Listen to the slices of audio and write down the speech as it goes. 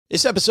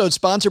This episode is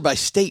sponsored by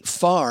State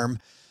Farm.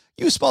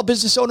 You a small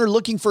business owner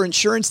looking for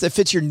insurance that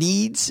fits your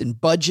needs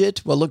and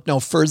budget? Well, look no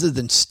further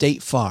than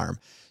State Farm.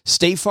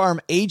 State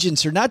Farm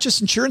agents are not just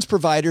insurance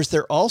providers,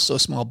 they're also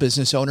small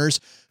business owners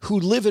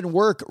who live and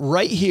work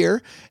right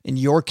here in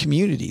your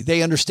community.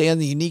 They understand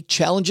the unique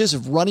challenges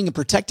of running and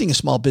protecting a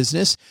small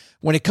business.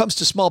 When it comes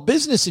to small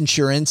business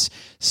insurance,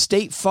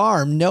 State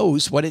Farm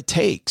knows what it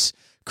takes.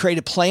 Create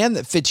a plan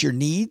that fits your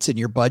needs and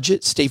your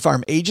budget. State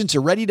Farm agents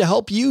are ready to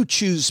help you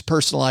choose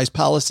personalized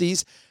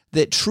policies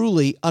that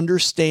truly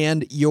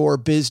understand your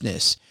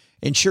business.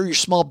 Insure your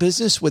small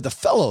business with a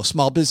fellow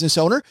small business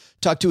owner.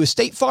 Talk to a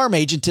State Farm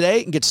agent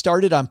today and get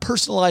started on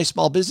personalized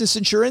small business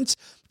insurance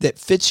that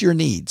fits your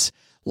needs.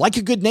 Like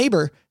a good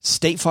neighbor,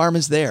 State Farm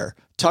is there.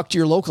 Talk to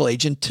your local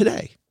agent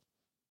today.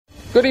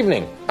 Good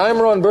evening. I'm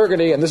Ron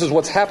Burgundy, and this is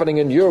what's happening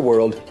in your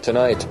world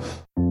tonight.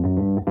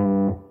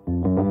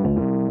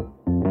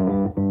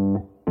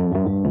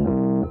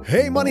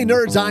 Hey, money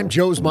nerds, I'm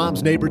Joe's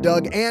mom's neighbor,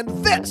 Doug, and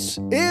this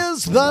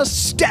is the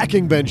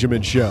Stacking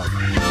Benjamin Show.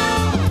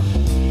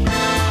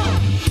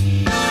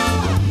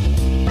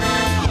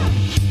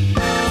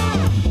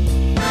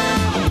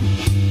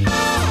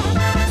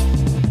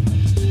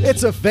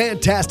 It's a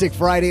fantastic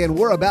Friday, and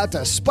we're about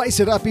to spice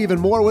it up even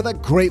more with a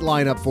great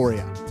lineup for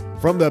you.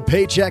 From the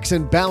Paychecks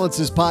and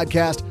Balances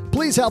podcast,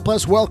 please help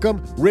us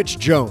welcome Rich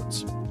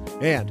Jones.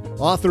 And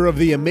author of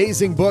the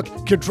amazing book,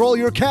 Control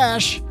Your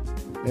Cash,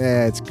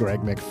 it's Greg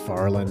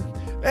McFarlane.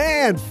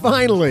 And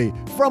finally,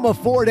 from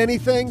Afford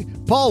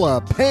Anything, Paula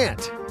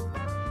Pant.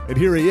 And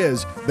here he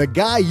is, the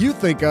guy you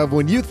think of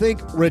when you think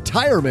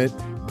retirement,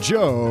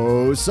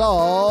 Joe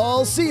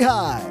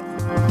Saul-Sehy.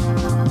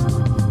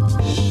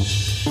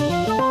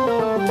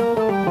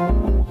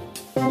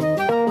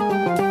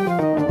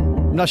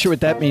 I'm not sure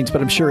what that means,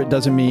 but I'm sure it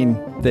doesn't mean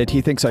that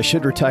he thinks I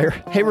should retire.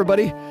 Hey,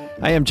 everybody.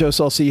 I am Joe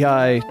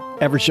Saul-Sehy,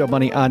 Average Joe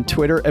Money on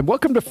Twitter. And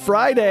welcome to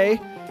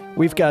Friday.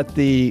 We've got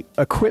the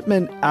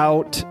equipment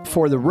out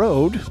for the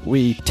road.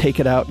 We take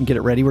it out and get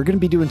it ready. We're going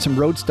to be doing some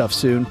road stuff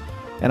soon,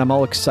 and I'm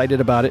all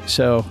excited about it.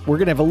 So we're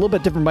going to have a little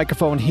bit different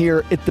microphone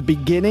here at the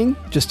beginning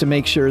just to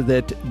make sure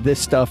that this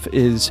stuff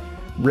is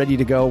ready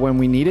to go when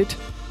we need it.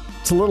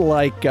 It's a little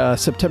like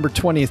September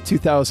 20th,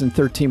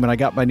 2013 when I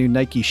got my new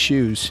Nike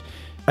shoes.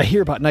 I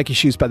hear about Nike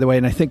shoes, by the way,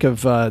 and I think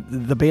of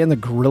the band The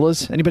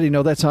Gorillaz. Anybody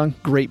know that song?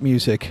 Great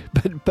music.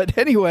 But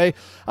anyway,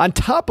 on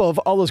top of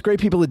all those great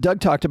people that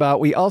Doug talked about,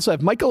 we also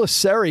have Michael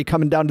Asari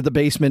coming down to the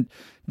basement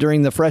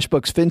during the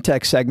FreshBooks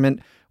FinTech segment.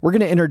 We're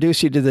going to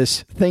introduce you to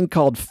this thing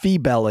called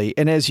Fee-Belly.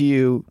 And as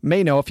you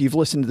may know, if you've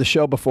listened to the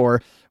show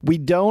before, we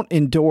don't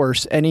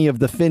endorse any of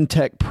the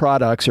FinTech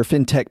products or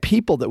FinTech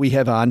people that we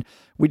have on.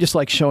 We just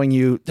like showing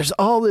you there's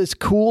all this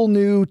cool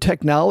new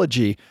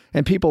technology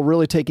and people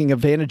really taking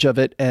advantage of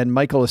it. And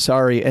Michael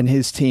Asari and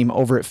his team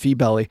over at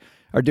Fee-Belly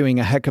are doing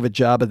a heck of a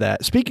job of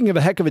that. Speaking of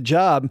a heck of a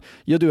job,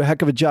 you'll do a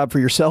heck of a job for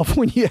yourself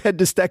when you head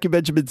to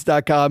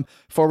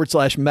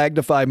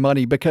stackingbenjamins.com/magnify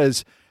money,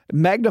 because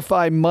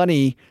Magnify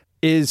Money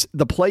is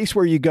the place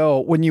where you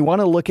go when you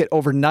want to look at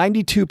over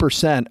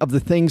 92% of the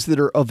things that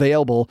are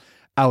available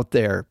out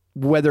there,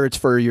 whether it's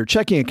for your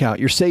checking account,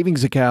 your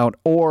savings account,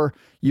 or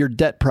your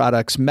debt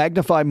products.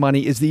 Magnify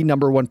Money is the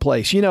number one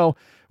place. You know,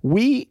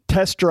 we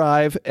test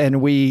drive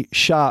and we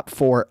shop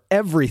for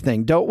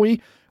everything, don't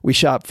we? We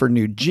shop for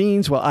new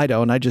jeans. Well, I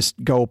don't. I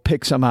just go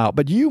pick some out.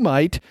 But you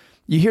might.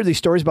 You hear these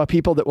stories about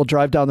people that will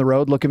drive down the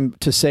road looking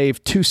to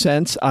save 2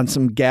 cents on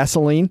some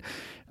gasoline.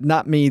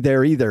 Not me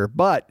there either.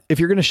 But if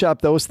you're going to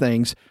shop those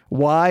things,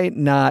 why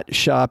not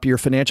shop your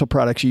financial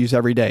products you use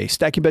every day?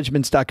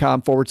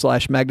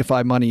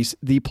 stackingbenjamins.com/magnify money's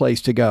the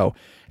place to go.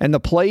 And the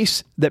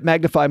place that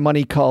Magnify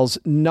Money calls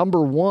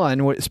number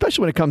one,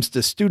 especially when it comes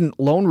to student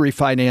loan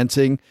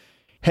refinancing,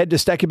 head to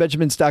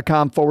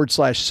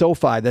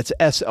stackingbenjamins.com/SoFi. That's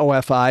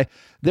SOFI.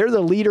 They're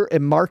the leader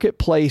in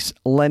marketplace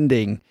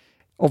lending.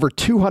 Over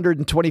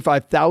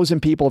 225,000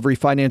 people have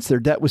refinanced their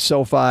debt with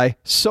SoFi.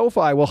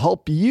 SoFi will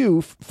help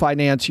you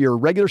finance your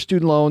regular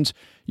student loans,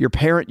 your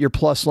parent, your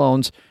plus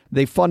loans.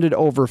 They funded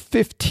over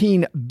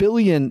 $15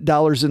 billion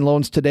in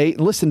loans to date.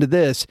 And listen to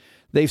this.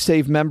 They've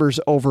saved members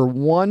over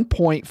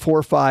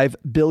 $1.45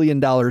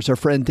 billion. Our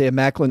friend Dan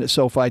Macklin at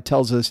SoFi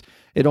tells us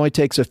it only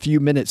takes a few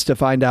minutes to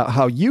find out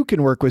how you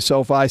can work with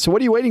SoFi. So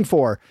what are you waiting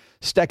for?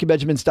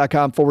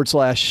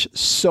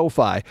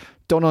 stackingbenjamins.com/SoFi.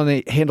 Don't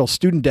only handle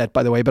student debt,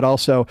 by the way, but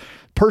also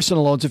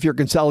personal loans if you're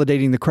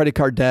consolidating the credit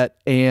card debt,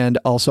 and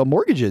also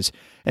mortgages.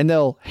 And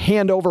they'll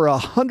hand over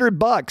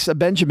 $100 a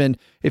Benjamin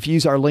if you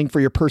use our link for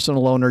your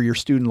personal loan or your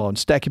student loan.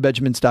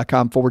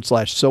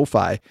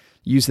 stackingbenjamins.com/SoFi.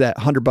 Use that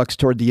 $100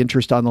 toward the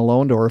interest on the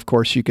loan, or of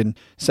course you can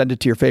send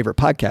it to your favorite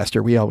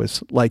podcaster. We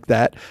always like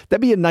that.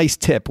 That'd be a nice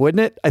tip,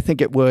 wouldn't it? I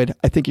think it would.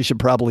 I think you should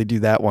probably do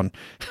that one.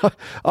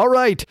 All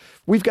right.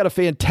 We've got a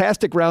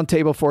fantastic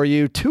roundtable for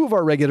you. Two of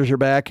our regulars are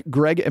back.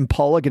 Greg and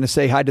Paula are going to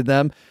say hi to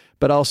them,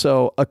 but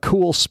also a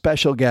cool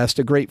special guest,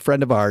 a great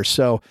friend of ours.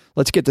 So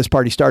let's get this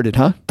party started,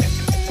 huh?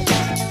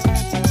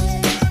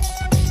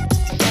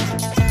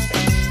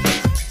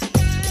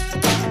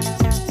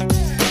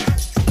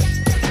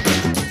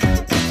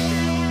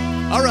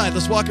 right,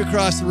 let's walk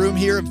across the room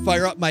here and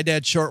fire up my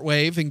dad's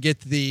shortwave and get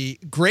the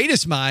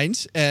greatest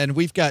minds. And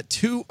we've got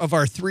two of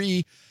our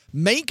three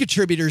main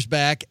contributors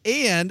back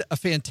and a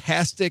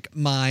fantastic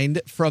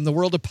mind from the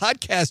world of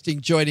podcasting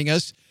joining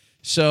us.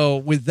 So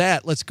with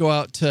that, let's go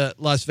out to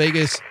Las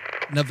Vegas,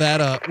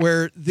 Nevada,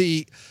 where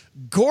the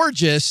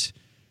gorgeous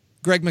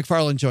Greg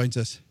McFarland joins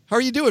us. How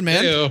are you doing,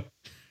 man? Hey-o.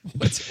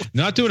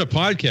 Not doing a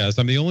podcast.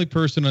 I'm the only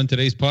person on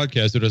today's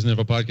podcast who doesn't have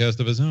a podcast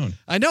of his own.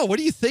 I know. What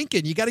are you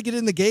thinking? You got to get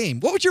in the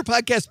game. What would your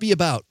podcast be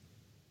about?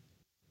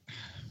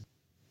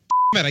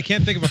 Man, I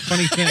can't think of a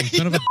funny thing.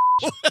 Son of a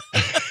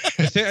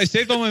I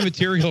saved all my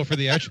material for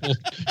the actual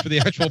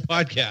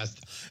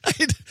podcast.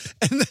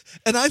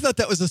 And I thought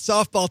that was a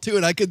softball too,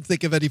 and I couldn't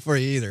think of any for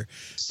you either.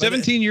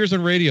 17 years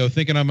on radio,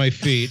 thinking on my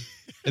feet,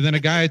 and then a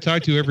guy I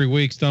talk to every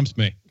week stumps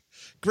me.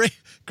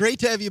 Great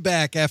to have you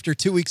back after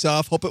 2 weeks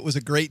off. Hope it was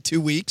a great 2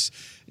 weeks.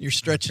 You're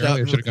stretched out.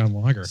 I should have gone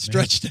longer.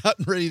 Stretched out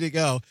and ready to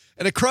go.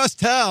 And across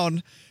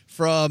town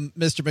from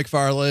Mr.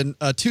 McFarland,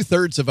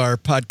 2/3 of our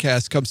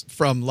podcast comes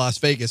from Las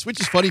Vegas, which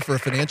is funny for a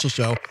financial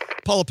show.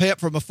 Paula Pant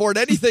from Afford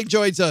Anything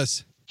joins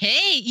us.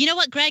 Hey, you know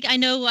what, Greg? I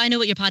know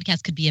what your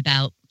podcast could be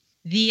about.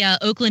 The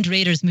Oakland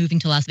Raiders moving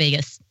to Las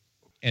Vegas.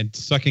 And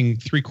sucking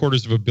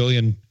 $750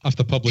 million off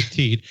the public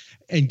teat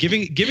and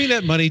giving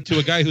that money to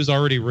a guy who's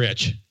already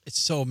rich. It's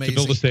so amazing. To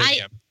build a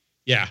stadium.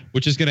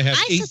 Which is going to have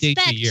 8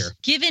 dates a year.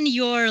 Given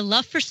your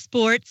love for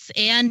sports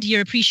and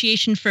your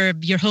appreciation for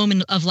your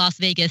home of Las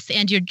Vegas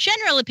and your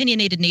general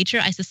opinionated nature,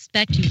 I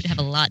suspect you would have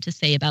a lot to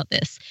say about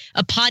this.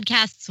 A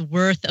podcast's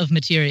worth of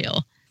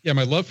material. Yeah,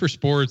 my love for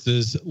sports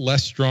is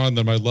less strong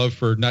than my love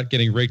for not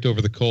getting raked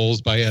over the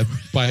coals by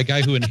a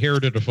guy who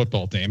inherited a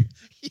football team.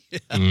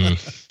 Yeah.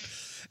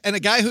 And a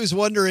guy who's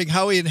wondering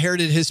how he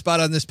inherited his spot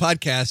on this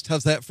podcast.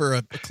 How's that for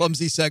a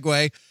clumsy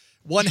segue?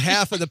 One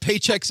half of the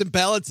Paychecks and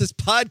Balances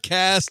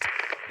podcast.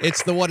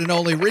 It's the one and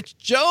only Rich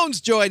Jones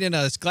joining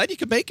us. Glad you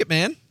could make it,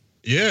 man.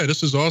 Yeah,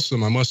 this is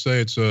awesome. I must say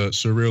it's a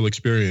surreal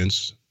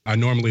experience. I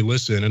normally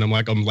listen and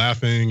I'm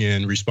laughing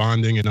and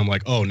responding and I'm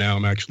like, oh, now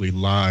I'm actually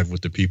live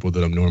with the people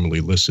that I'm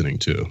normally listening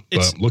to.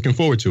 But looking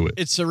forward to it.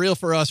 It's surreal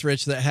for us,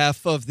 Rich, that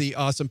half of the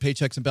awesome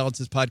Paychecks and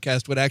Balances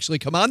podcast would actually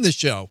come on this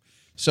show.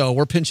 So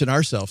we're pinching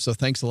ourselves. So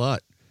thanks a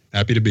lot.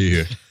 Happy to be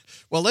here.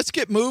 Well, let's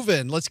get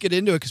moving. Let's get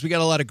into it because we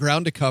got a lot of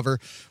ground to cover.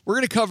 We're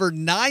going to cover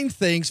 9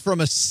 things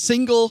from a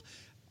single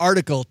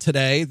article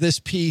today. This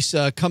piece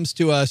comes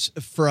to us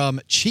from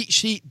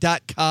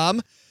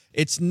cheatsheet.com.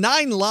 It's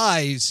 9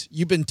 lies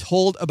you've been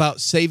told about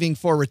saving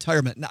for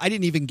retirement. Now, I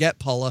didn't even get,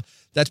 Paula.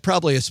 That's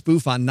probably a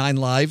spoof on 9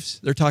 Lives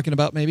they're talking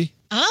about, maybe?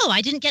 Oh,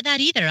 I didn't get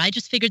that either. I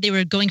just figured they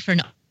were going for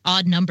an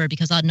odd number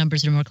because odd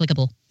numbers are more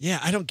clickable. Yeah,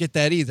 I don't get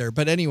that either.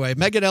 But anyway,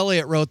 Megan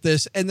Elliott wrote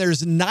this, and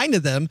there's 9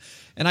 of them,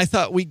 and I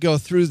thought we'd go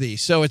through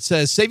these. So it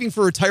says, saving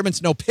for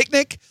retirement's no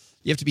picnic.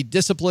 You have to be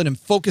disciplined and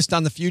focused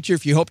on the future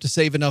if you hope to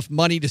save enough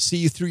money to see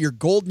you through your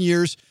golden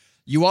years.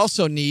 You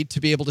also need to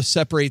be able to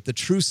separate the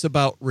truths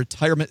about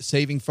retirement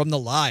saving from the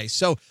lies.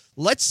 So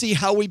let's see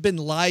how we've been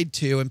lied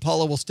to, and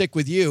Paula, will stick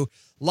with you.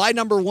 Lie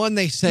number 1,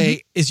 they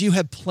say, is you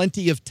have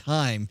plenty of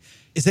time.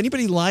 Is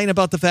anybody lying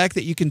about the fact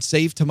that you can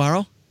save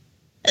tomorrow?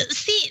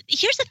 See,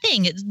 here's the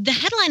thing. The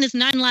headline is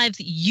 9 lives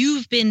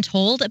you've been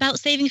told about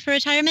saving for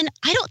retirement.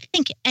 I don't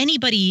think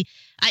anybody,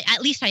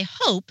 at least I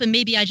hope, and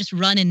maybe I just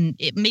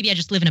maybe I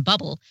just live in a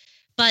bubble,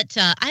 but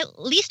at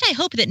least I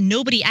hope that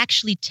nobody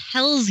actually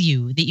tells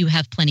you that you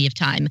have plenty of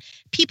time.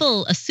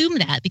 People assume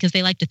that because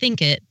they like to think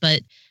it,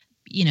 but,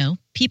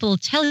 people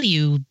tell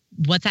you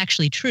what's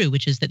actually true,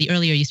 which is that the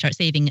earlier you start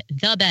saving,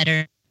 the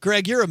better.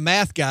 Greg, you're a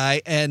math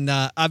guy, and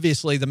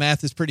obviously the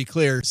math is pretty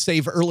clear.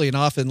 Save early and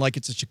often like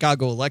it's a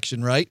Chicago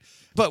election, right?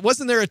 But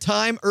wasn't there a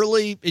time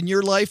early in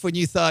your life when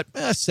you thought,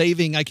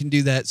 saving, I can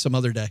do that some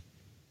other day?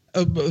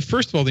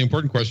 First of all, the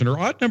important question, are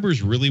odd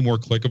numbers really more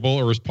clickable,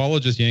 or is Paula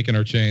just yanking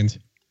our chains?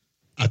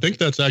 I think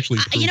that's actually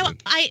proven.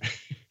 I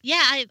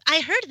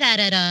heard that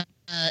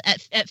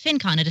at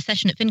FinCon, at a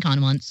session at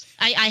FinCon once.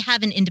 I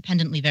haven't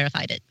independently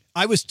verified it.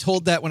 I was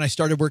told that when I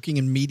started working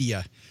in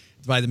media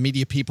by the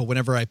media people.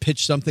 Whenever I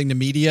pitched something to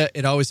media,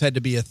 it always had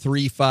to be a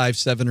 3, 5,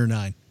 7, or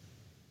 9.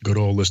 Good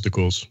old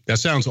listicles. That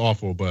sounds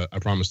awful, but I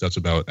promise that's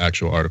about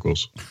actual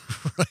articles.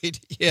 Right.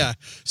 Yeah.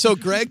 So,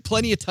 Greg,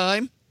 plenty of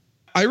time?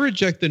 I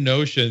reject the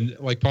notion,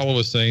 like Paula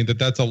was saying, that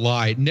that's a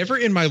lie. Never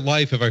in my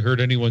life have I heard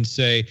anyone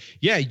say,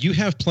 yeah, you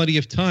have plenty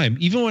of time.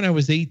 Even when I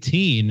was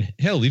 18,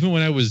 hell, even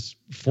when I was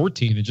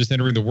 14 and just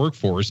entering the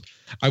workforce,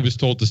 I was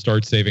told to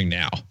start saving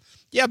now.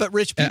 Yeah, but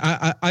Rich,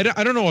 I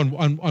don't know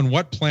on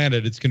what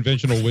planet it's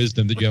conventional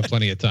wisdom that you have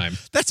plenty of time.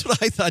 That's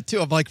what I thought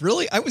too. I'm like,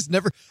 really?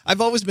 I've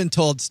always been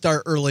told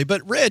start early.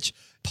 But Rich,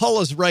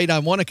 Paula's right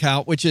on one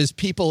account, which is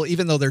people,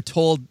 even though they're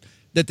told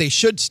that they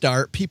should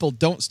start, people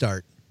don't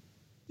start.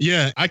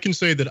 Yeah, I can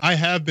say that I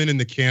have been in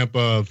the camp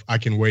of I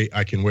can wait.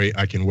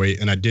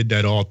 And I did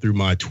that all through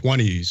my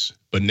 20s.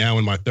 But now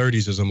in my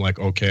 30s, as I'm like,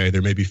 okay,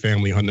 there may be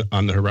family on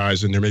the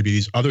horizon. There may be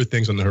these other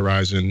things on the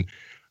horizon.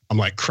 I'm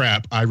like,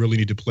 crap, I really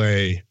need to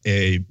play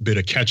a bit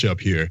of catch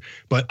up here.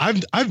 But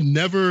I've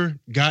never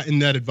gotten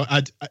that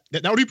advice.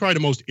 That would be probably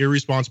the most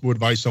irresponsible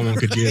advice someone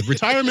could give.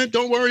 Retirement,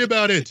 don't worry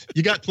about it.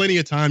 You got plenty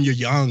of time. You're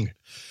young.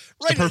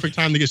 It's the perfect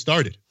time to get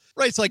started.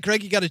 Right. It's like,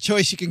 Greg, you got a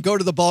choice. You can go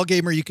to the ball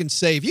game or you can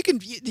save. You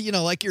can,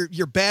 like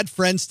your bad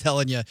friends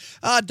telling you,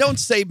 don't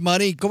save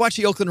money. Go watch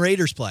the Oakland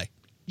Raiders play.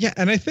 Yeah,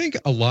 and I think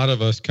a lot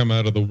of us come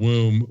out of the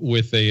womb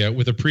with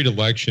a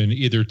predilection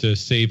either to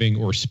saving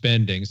or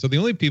spending. So the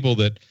only people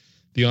that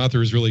the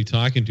author is really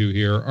talking to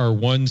here are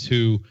ones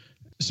who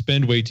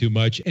spend way too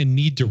much and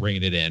need to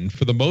rein it in.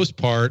 For the most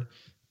part,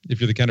 if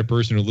you're the kind of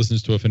person who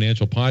listens to a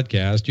financial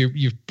podcast,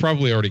 you've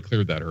probably already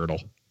cleared that hurdle.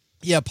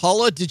 Yeah,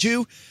 Paula, did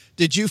you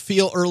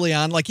feel early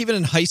on, like even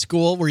in high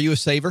school, were you a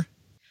saver?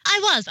 I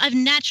was. I've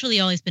naturally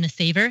always been a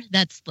saver.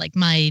 That's like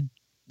my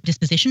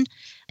disposition.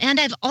 And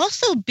I've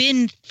also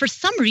been, for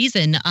some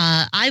reason,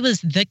 I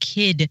was the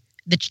kid,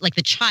 the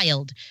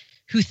child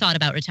who thought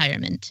about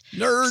retirement.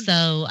 Nerd.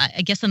 So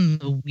I guess I'm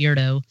a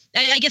weirdo.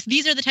 I guess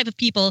these are the type of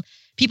people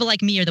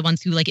like me are the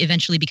ones who like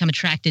eventually become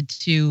attracted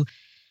to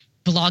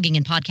blogging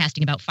and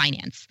podcasting about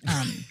finance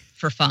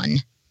for fun.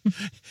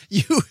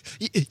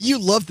 You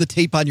love the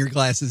tape on your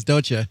glasses,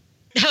 don't you?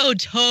 Oh,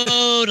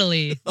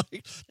 totally.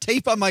 Like,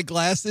 tape on my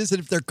glasses, and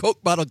if they're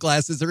Coke bottle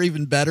glasses, they're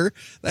even better.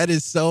 That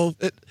is so.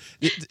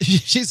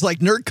 She's like,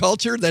 nerd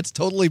culture. That's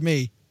totally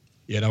me.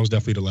 Yeah, that was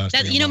definitely the last.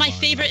 That's my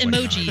favorite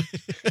emoji.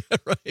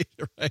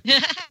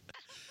 Right.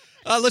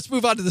 Let's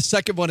move on to the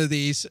second one of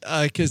these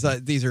because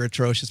these are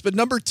atrocious. But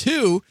number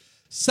 2,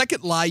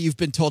 second lie you've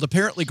been told,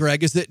 apparently,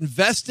 Greg, is that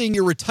investing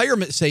your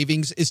retirement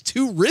savings is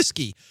too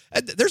risky.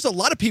 And there's a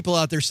lot of people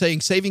out there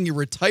saying saving your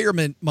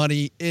retirement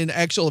money in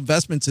actual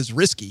investments is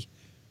risky.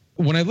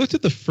 When I looked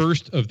at the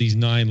first of these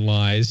 9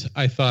 lies,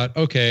 I thought,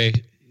 okay,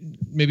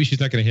 maybe she's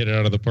not going to hit it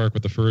out of the park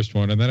with the first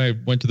one. And then I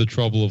went to the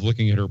trouble of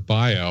looking at her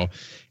bio,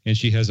 and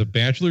she has a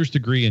bachelor's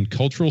degree in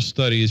cultural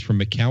studies from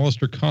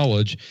Macalester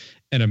College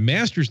and a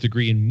master's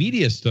degree in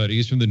media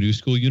studies from the New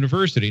School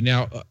University.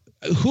 Now,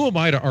 who am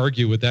I to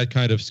argue with that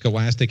kind of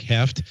scholastic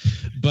heft?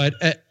 But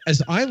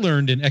as I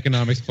learned in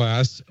economics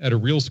class at a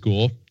real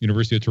school,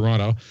 University of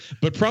Toronto,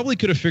 but probably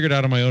could have figured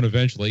out on my own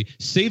eventually,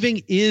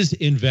 saving is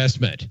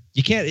investment.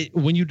 You can't,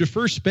 when you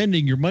defer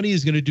spending, your money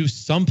is going to do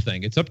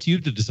something. It's up to you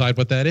to decide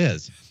what that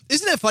is.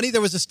 Isn't that funny?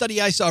 There was a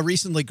study I saw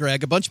recently,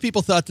 Greg. A bunch of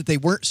people thought that they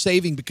weren't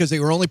saving because they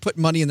were only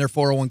putting money in their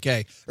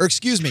 401k. Or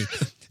excuse me,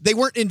 they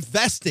weren't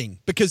investing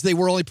because they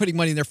were only putting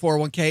money in their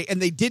 401k,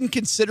 and they didn't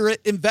consider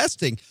it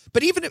investing.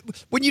 But even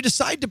when you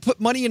decide to put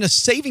money in a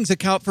savings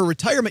account for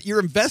retirement, you're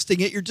investing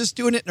it. You're just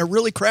doing it in a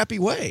really crappy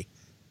way.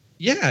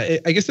 Yeah,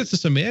 I guess it's a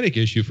semantic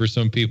issue for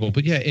some people.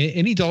 But yeah,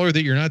 any dollar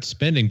that you're not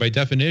spending, by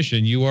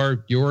definition, you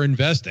are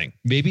investing.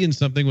 Maybe in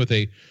something with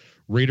a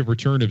rate of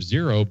return of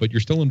 0, but you're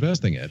still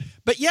investing it.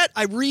 But yet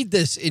I read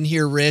this in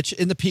here, Rich.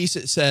 In the piece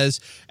it says,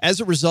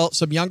 as a result,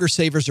 some younger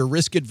savers are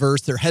risk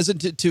adverse. They're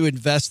hesitant to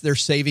invest their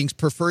savings,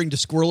 preferring to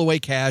squirrel away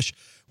cash,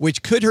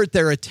 which could hurt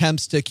their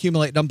attempts to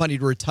accumulate enough money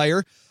to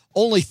retire.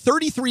 Only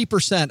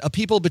 33% of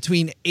people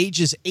between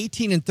ages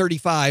 18 and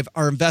 35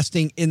 are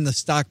investing in the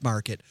stock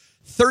market.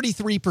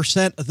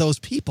 33% of those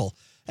people.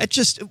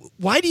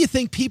 Why do you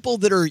think people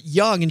that are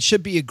young and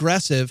should be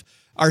aggressive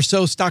are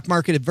so stock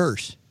market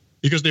adverse?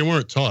 Because they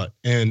weren't taught.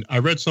 And I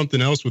read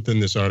something else within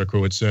this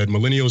article. It said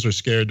millennials are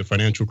scared the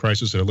financial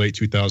crisis of the late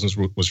 2000s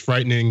was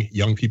frightening.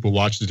 Young people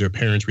watched as their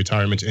parents'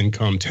 retirement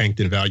income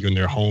tanked in value and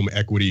their home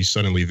equity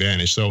suddenly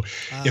vanished. So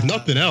if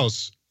nothing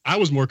else, I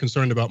was more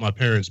concerned about my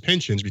parents'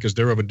 pensions because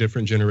they're of a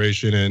different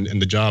generation and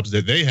the jobs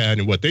that they had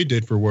and what they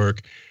did for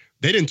work.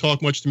 They didn't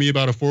talk much to me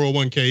about a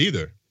 401k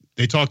either.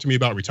 They talked to me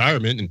about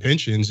retirement and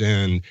pensions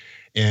and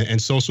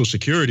Social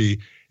Security.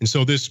 And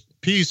so this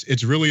piece,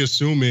 it's really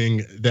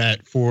assuming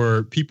that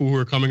for people who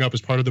are coming up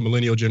as part of the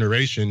millennial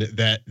generation,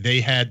 that they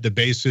had the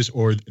basis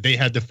or they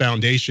had the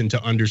foundation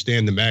to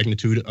understand the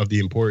magnitude of the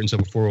importance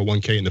of a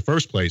 401k in the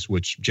first place,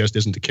 which just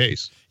isn't the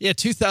case. Yeah,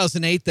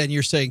 2008, then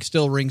you're saying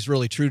still rings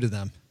really true to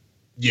them.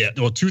 Yeah,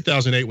 well,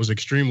 2008 was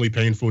extremely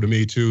painful to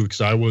me, too,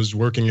 because I was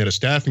working at a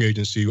staffing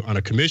agency on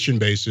a commission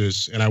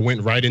basis, and I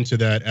went right into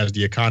that as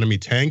the economy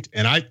tanked.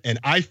 And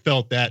I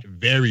felt that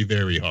very,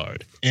 very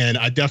hard. And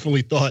I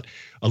definitely thought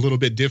a little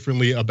bit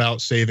differently about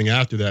saving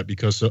after that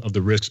because of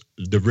the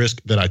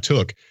risk that I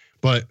took.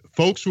 But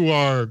folks who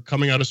are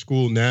coming out of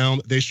school now,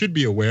 they should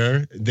be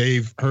aware.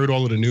 They've heard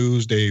all of the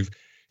news. They've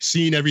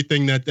seen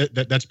everything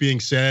that's being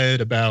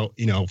said about,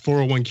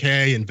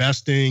 401k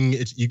investing.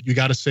 You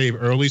got to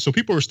save early. So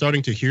people are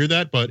starting to hear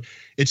that, but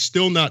it's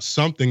still not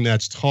something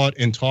that's taught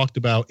and talked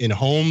about in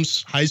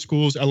homes, high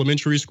schools,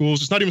 elementary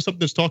schools. It's not even something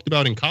that's talked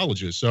about in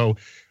colleges. So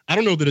I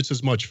don't know that it's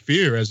as much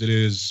fear as it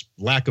is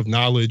lack of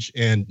knowledge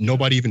and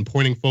nobody even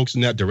pointing folks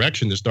in that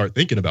direction to start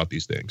thinking about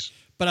these things.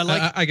 But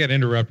I got to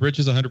interrupt. Rich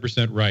is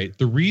 100% right.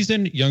 The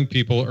reason young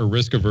people are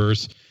risk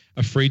averse,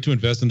 afraid to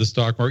invest in the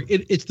stock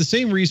market, it's the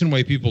same reason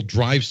why people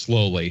drive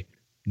slowly,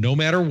 no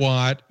matter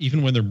what,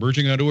 even when they're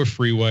merging onto a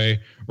freeway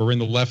or in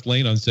the left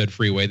lane on said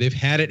freeway. They've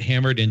had it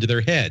hammered into their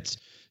heads.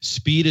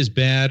 Speed is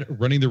bad.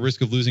 Running the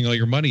risk of losing all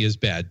your money is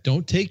bad.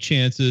 Don't take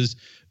chances.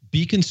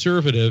 Be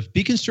conservative.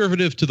 Be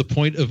conservative to the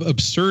point of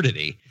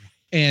absurdity.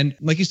 And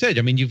like you said,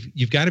 I mean,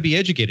 you've got to be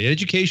educated.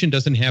 Education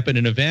doesn't happen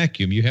in a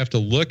vacuum. You have to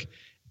look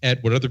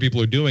at what other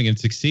people are doing and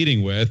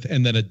succeeding with,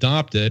 and then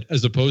adopt it,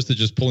 as opposed to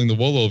just pulling the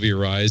wool over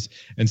your eyes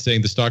and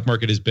saying the stock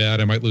market is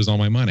bad, I might lose all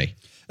my money.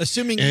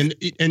 Assuming and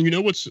you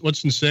know what's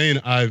insane?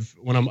 I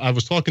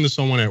was talking to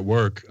someone at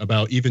work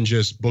about even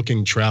just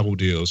booking travel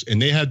deals,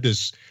 and they had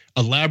this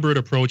elaborate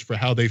approach for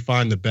how they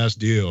find the best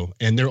deal,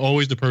 and they're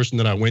always the person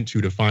that I went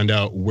to find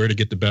out where to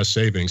get the best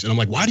savings. And I'm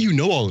like, why do you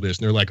know all of this?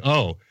 And they're like,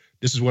 oh,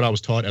 this is what I was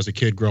taught as a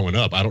kid growing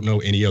up. I don't know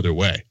any other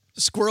way.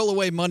 Squirrel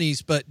away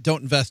monies, but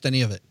don't invest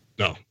any of it.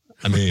 No.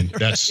 I mean,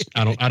 that's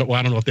I don't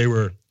know if they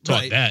were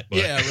taught that. But.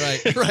 Yeah,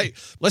 right.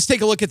 Let's take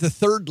a look at the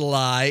third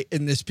lie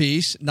in this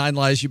piece. 9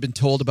 lies you've been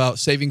told about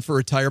saving for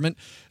retirement.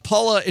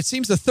 Paula, it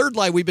seems the third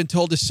lie we've been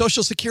told is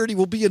Social Security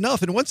will be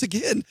enough. And once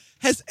again,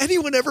 has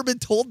anyone ever been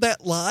told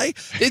that lie?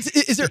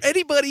 Is there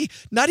anybody,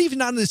 not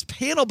even on this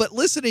panel, but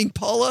listening,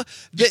 Paula,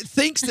 that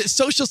thinks that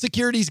Social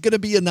Security is going to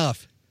be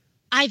enough?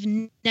 I've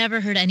never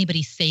heard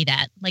anybody say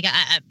that. Like,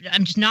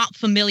 I'm just not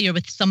familiar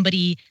with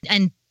somebody,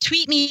 and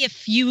tweet me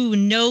if you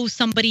know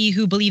somebody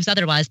who believes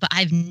otherwise, but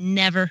I've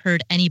never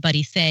heard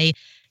anybody say,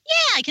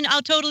 yeah,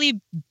 I'll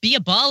totally be a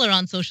baller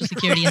on Social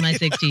Security in my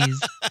 60s.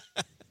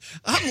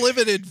 I'm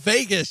living in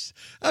Vegas.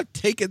 I'm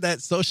taking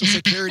that Social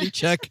Security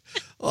check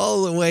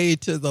all the way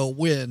to the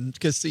Wynn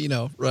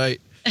Casino,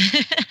 right?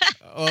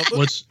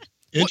 What's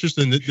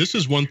interesting, this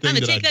is one thing I'm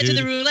that going to take that to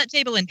the roulette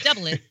table and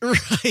double it.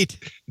 Right.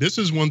 This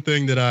is one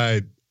thing that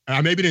I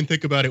maybe didn't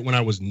think about it when I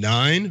was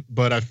 9,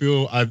 but I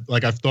feel I've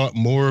thought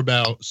more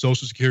about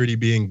Social Security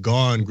being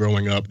gone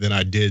growing up than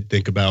I did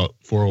think about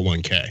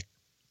 401k,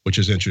 which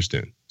is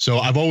interesting. So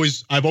I've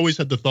always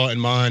had the thought in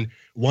mind,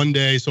 one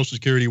day Social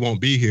Security won't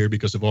be here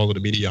because of all of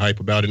the media hype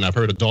about it, and I've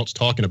heard adults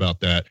talking about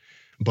that.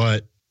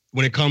 But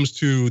when it comes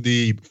to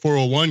the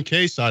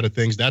 401k side of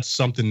things, that's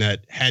something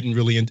that hadn't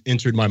really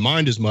entered my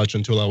mind as much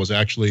until I was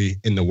actually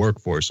in the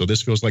workforce. So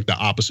this feels like the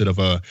opposite of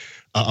a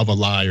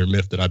lie or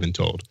myth that I've been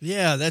told.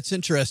 Yeah, that's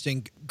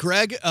interesting.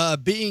 Greg,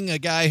 being a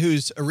guy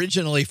who's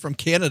originally from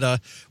Canada,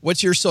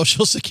 what's your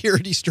Social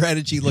Security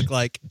strategy look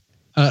like?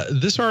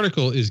 This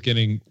article is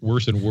getting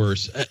worse and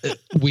worse.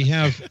 We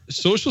have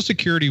Social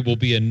Security will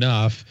be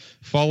enough,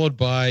 followed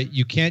by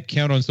you can't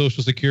count on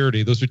Social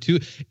Security. Those are two.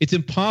 It's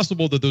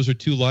impossible that those are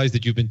two lies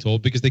that you've been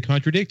told because they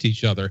contradict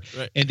each other.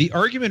 Right. And the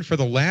argument for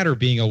the latter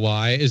being a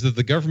lie is that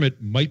the government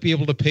might be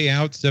able to pay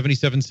out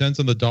 77 cents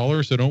on the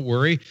dollar, so don't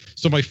worry.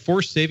 So my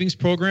forced savings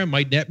program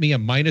might net me a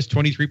minus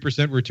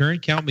 23% return.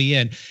 Count me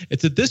in.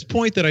 It's at this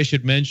point that I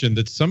should mention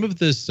that some of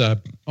this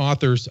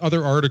author's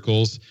other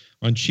articles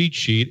on Cheat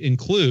Sheet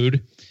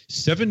include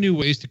 7 new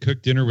ways to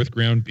cook dinner with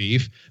ground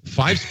beef,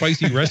 5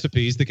 spicy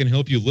recipes that can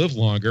help you live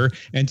longer,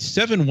 and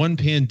 7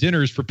 one-pan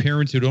dinners for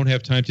parents who don't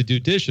have time to do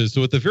dishes.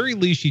 So at the very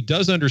least, she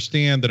does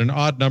understand that an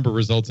odd number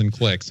results in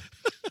clicks.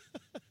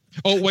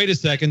 Oh, wait a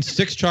second.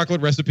 6 chocolate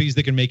recipes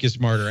that can make you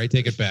smarter. I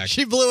take it back.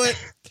 She blew it.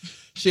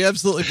 She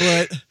absolutely blew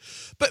it.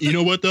 But you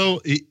know what,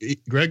 though?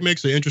 Greg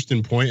makes an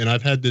interesting point, and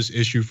I've had this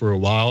issue for a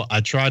while.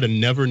 I try to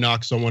never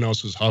knock someone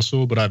else's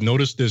hustle, but I've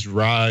noticed this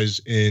rise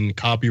in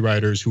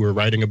copywriters who are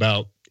writing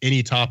about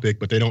any topic,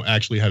 but they don't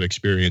actually have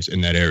experience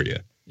in that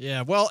area.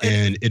 Yeah, well,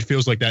 and it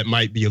feels like that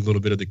might be a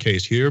little bit of the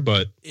case here,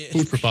 but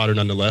food for fodder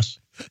nonetheless.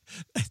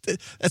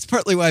 That's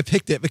partly why I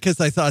picked it,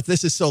 because I thought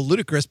this is so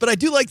ludicrous, but I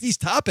do like these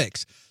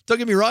topics. Don't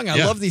get me wrong. I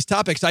love these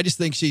topics. I just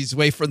think she's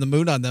way from the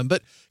moon on them.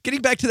 But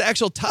getting back to the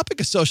actual topic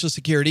of Social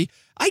Security,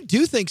 I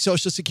do think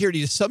Social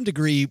Security to some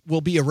degree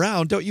will be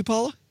around. Don't you,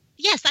 Paula?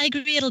 Yes, I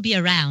agree it'll be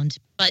around,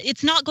 but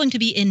it's not going to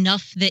be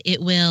enough that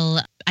it will,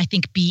 I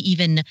think, be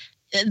even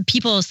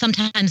people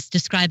sometimes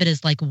describe it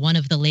as like one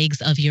of the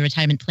legs of your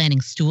retirement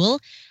planning stool.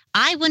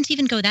 I wouldn't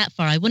even go that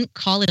far. I wouldn't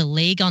call it a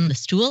leg on the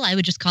stool. I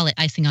would just call it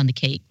icing on the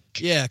cake.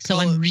 Yeah. So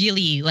I'm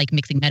really like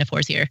mixing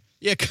metaphors here.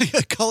 Yeah.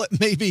 Call it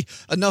maybe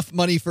enough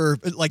money for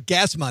like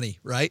gas money,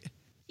 right?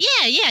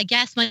 Yeah.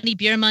 Gas money,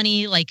 beer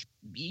money. Like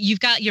you've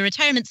got your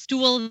retirement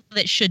stool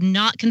that should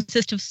not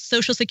consist of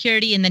Social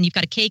Security. And then you've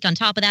got a cake on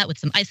top of that with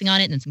some icing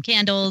on it and some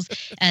candles.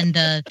 And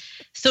the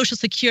Social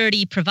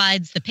Security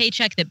provides the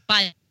paycheck that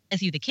buys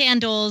you the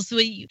candles. So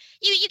you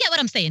get what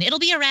I'm saying. It'll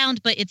be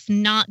around, but it's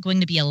not going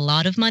to be a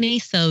lot of money.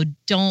 So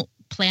don't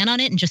plan on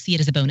it and just see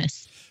it as a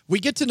bonus. We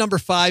get to number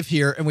 5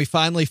 here, and we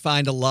finally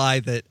find a lie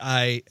that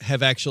I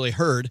have actually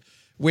heard,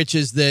 which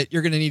is that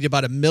you're going to need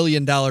about $1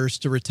 million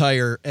to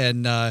retire.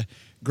 And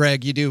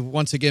Greg, you do,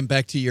 once again,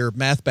 back to your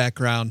math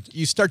background,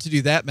 you start to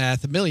do that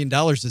math, $1 million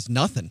is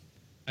nothing.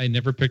 I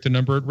never picked a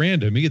number at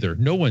random either.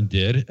 No one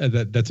did.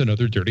 That's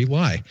another dirty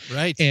lie.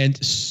 Right.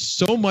 And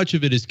so much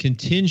of it is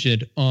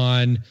contingent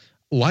on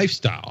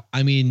lifestyle.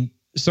 I mean,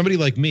 somebody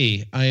like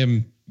me,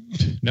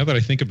 now that I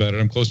think about it,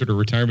 I'm closer to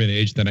retirement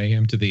age than I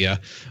am to the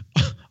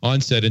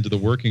onset into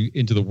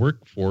the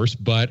workforce.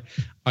 But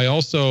I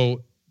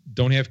also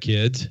don't have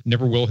kids,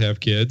 never will have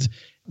kids,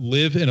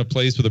 live in a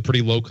place with a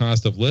pretty low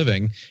cost of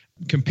living.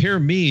 compare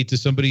me to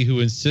somebody who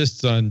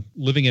insists on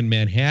living in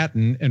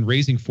Manhattan and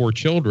raising 4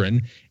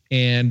 children,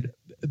 and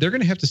they're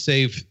going to have to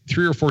save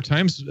 3 or 4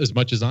 times as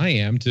much as I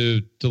am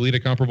to lead a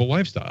comparable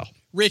lifestyle.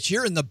 Rich,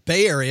 you're in the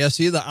Bay Area,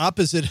 so you're the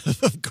opposite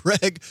of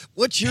Greg.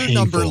 What's your Painful.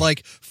 number,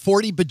 like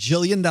 $40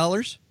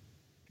 bajillion?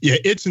 Yeah,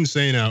 it's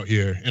insane out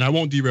here. And I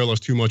won't derail us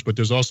too much, but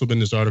there's also been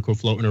this article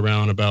floating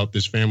around about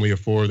this family of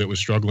 4 that was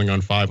struggling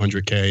on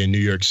 $500K in New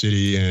York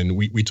City. And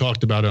we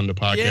talked about it on the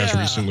podcast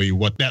recently,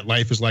 what that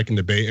life is like in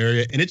the Bay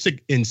Area. And it's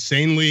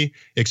insanely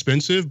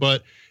expensive.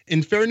 But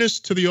in fairness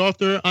to the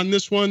author on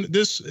this one,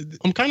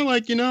 I'm kind of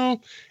like,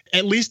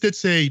 at least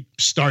it's a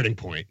starting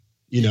point.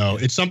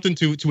 It's something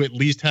to at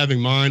least have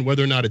in mind.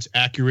 Whether or not it's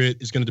accurate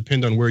is going to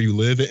depend on where you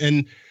live.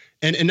 And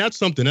that's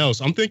something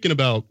else. I'm thinking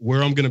about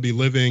where I'm going to be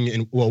living.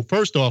 And well,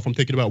 first off, I'm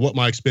thinking about what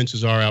my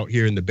expenses are out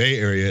here in the Bay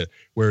Area,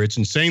 where it's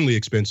insanely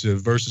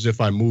expensive versus if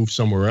I move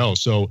somewhere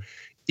else. So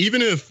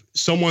even if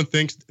someone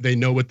thinks they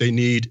know what they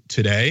need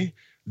today,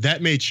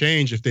 that may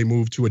change if they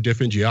move to a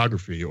different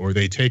geography or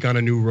they take on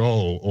a new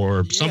role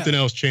or something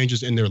else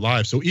changes in their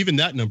life. So even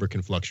that number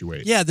can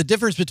fluctuate. Yeah, the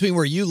difference between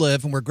where you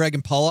live and where Greg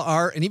and Paula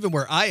are, and even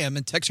where I am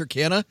in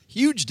Texarkana,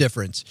 huge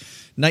difference,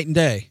 night and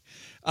day.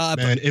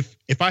 Man,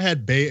 if I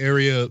had Bay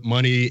Area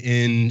money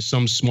in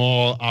some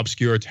small,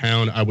 obscure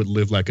town, I would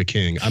live like a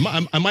king.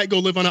 I might go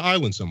live on an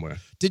island somewhere.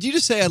 Did you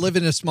just say I live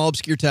in a small,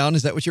 obscure town?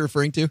 Is that what you're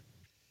referring to?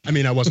 I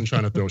mean, I wasn't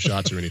trying to throw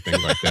shots or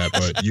anything like that,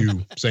 but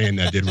you saying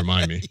that did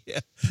remind me. Yeah,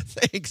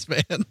 thanks,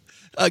 man.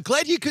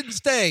 Glad you couldn't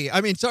stay.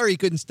 I mean, sorry you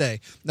couldn't stay.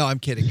 No, I'm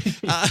kidding.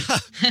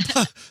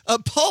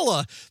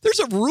 Paula, there's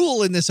a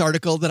rule in this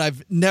article that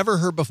I've never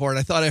heard before, and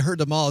I thought I heard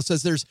them all. It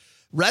says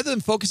rather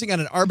than focusing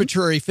on an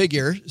arbitrary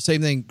figure,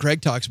 same thing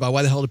Greg talks about,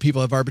 why the hell do people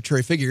have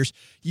arbitrary figures?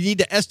 You need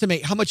to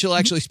estimate how much you'll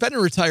actually spend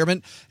in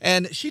retirement.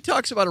 And she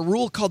talks about a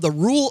rule called the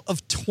Rule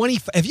of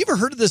 25. Have you ever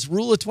heard of this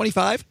Rule of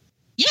 25?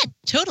 Yeah,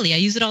 totally. I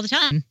use it all the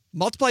time.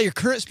 Multiply your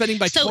current spending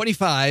by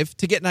 25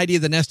 to get an idea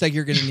of the nest egg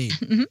you're going to need.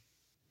 Mm-hmm.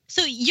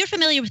 So you're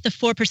familiar with the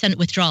 4%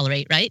 withdrawal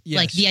rate, right? Yes.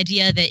 Like the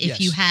idea that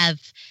if you have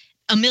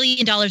 $1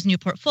 million in your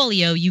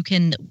portfolio, you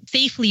can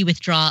safely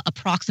withdraw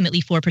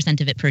approximately 4%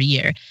 of it per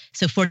year.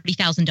 So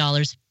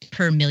 $40,000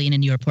 per million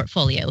in your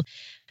portfolio.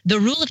 The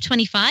rule of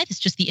 25 is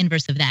just the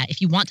inverse of that. If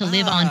you want to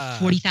live on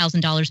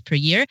 $40,000 per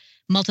year,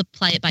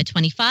 multiply it by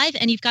 25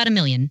 and you've got $1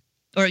 million,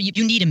 or you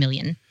need $1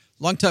 million.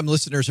 Longtime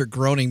listeners are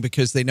groaning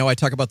because they know I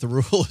talk about the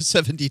Rule of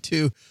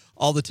 72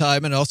 all the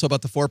time and also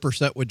about the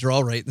 4%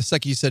 withdrawal rate. And the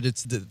second you said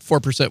it's the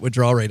 4%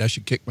 withdrawal rate, I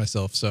should kick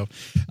myself. So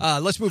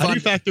let's move on. How do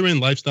you factor in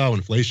lifestyle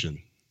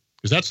inflation?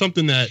 Because that's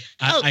something that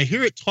I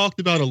hear it talked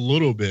about a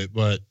little bit,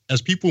 but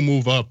as people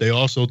move up, they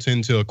also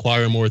tend to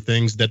acquire more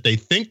things that they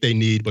think they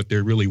need, but they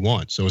really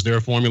want. So is there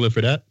a formula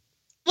for that?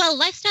 Well,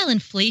 lifestyle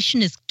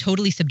inflation is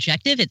totally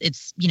subjective.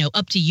 It's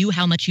up to you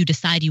how much you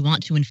decide you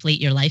want to inflate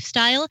your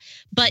lifestyle.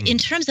 But in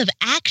terms of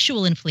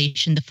actual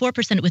inflation, the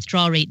 4%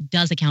 withdrawal rate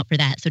does account for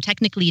that. So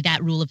technically,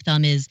 that rule of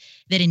thumb is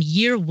that in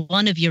year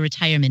 1 of your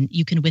retirement,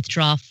 you can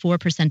withdraw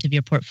 4% of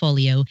your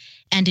portfolio.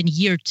 And in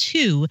year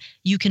 2,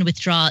 you can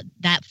withdraw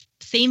that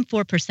same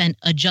 4%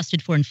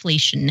 adjusted for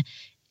inflation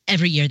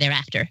every year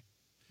thereafter.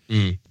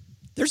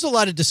 There's a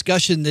lot of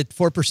discussion that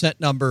 4%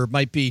 number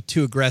might be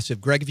too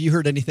aggressive. Greg, have you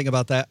heard anything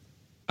about that?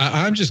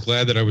 I'm just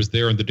glad that I was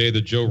there on the day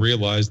that Joe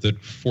realized that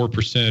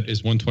 4%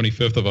 is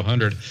 1/25th of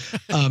 100.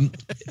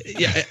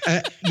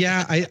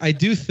 I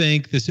do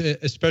think this,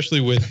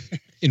 especially with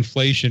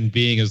inflation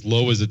being as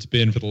low as it's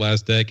been for the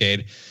last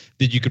decade,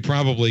 that you could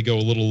probably go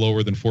a little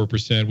lower than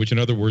 4%, which in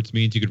other words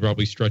means you could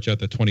probably stretch out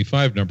the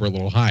 25 number a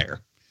little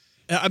higher.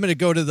 I'm going to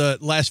go to the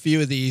last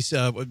few of these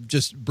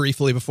just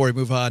briefly before we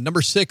move on.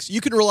 Number 6, you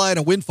can rely on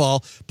a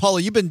windfall.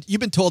 Paula, you've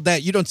been told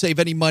that you don't save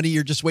any money.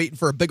 You're just waiting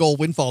for a big old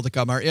windfall to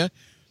come, aren't you?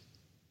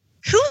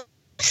 Who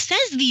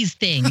says these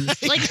things?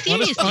 Like,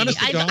 seriously, honest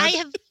to God, I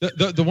have...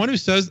 The one who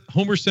says,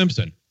 Homer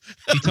Simpson.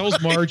 He tells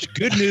Marge,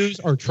 good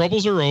news, our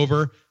troubles are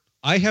over.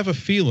 I have a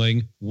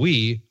feeling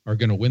we are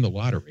going to win the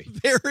lottery.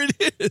 There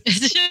it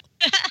is.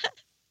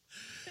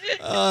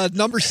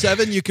 Number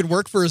 7, you can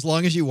work for as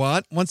long as you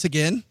want. Once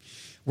again,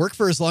 work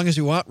for as long as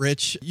you want,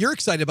 Rich. You're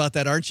excited about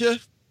that, aren't you?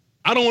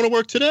 I don't want to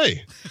work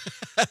today.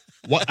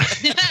 What?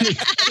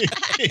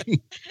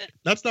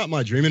 That's not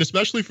my dream. And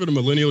especially for the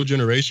millennial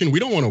generation, we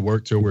don't want to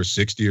work till we're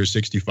 60 or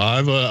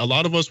 65. A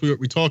lot of us,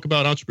 we talk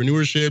about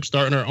entrepreneurship,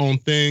 starting our own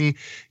thing,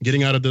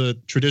 getting out of the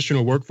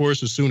traditional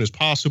workforce as soon as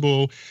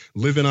possible,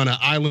 living on an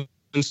island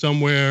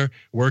somewhere,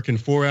 working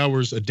 4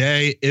 hours a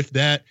day, if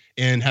that,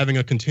 and having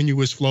a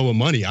continuous flow of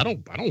money. I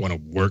don't want to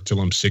work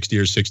till I'm 60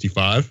 or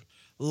 65.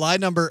 Lie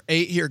number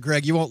 8 here,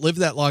 Greg. You won't live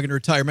that long in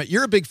retirement.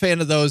 You're a big fan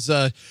of those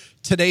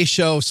Today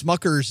Show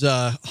Smuckers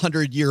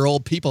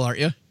 100-year-old people, aren't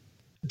you?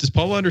 Does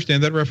Paula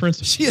understand that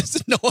reference? She has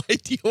no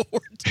idea what we're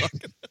talking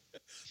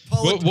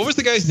about. What was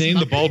the guy's name,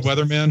 the bald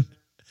weatherman?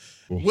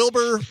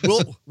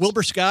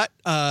 Wilbur Scott?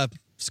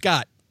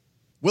 Scott.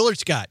 Willard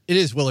Scott. It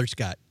is Willard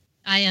Scott.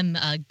 I am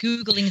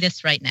Googling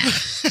this right now.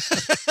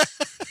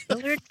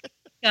 Willard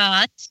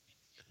Scott.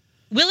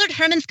 Willard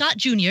Herman Scott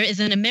Jr. is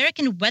an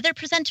American weather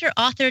presenter,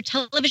 author,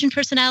 television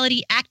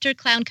personality, actor,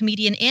 clown,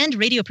 comedian, and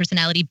radio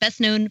personality, best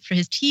known for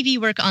his TV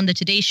work on The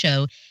Today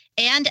Show,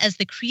 and as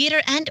the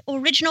creator and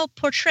original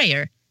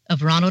portrayer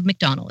of Ronald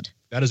McDonald.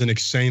 That is an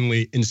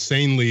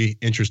insanely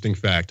interesting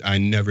fact. I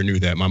never knew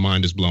that. My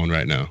mind is blown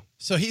right now.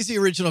 So he's the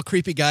original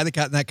creepy guy that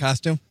got in that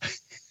costume?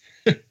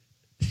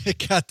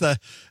 It got the...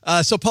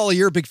 so, Paula,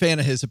 you're a big fan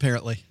of his,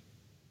 apparently.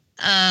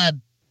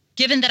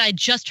 Given that I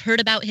just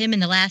heard about him in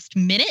the last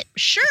minute,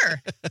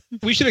 sure.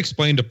 We should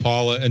explain to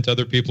Paula and to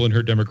other people in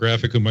her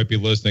demographic who might be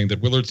listening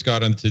that Willard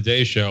Scott on the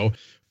Today Show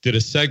did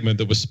a segment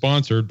that was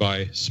sponsored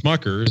by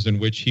Smuckers in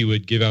which he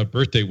would give out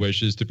birthday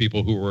wishes to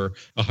people who were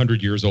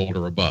 100 years old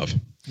or above.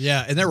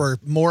 Yeah, and there were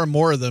more and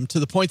more of them, to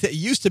the point that it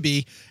used to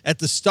be at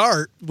the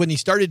start, when he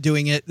started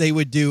doing it, they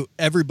would do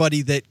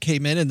everybody that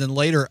came in, and then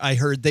later I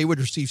heard they would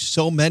receive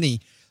so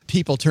many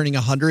people turning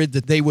 100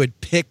 that they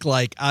would pick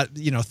 3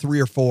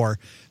 or 4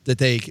 that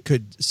they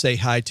could say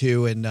hi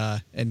to, and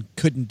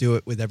couldn't do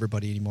it with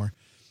everybody anymore.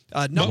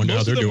 Now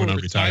they're doing on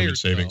retirement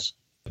savings.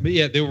 But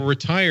yeah, they were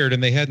retired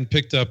and they hadn't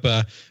picked up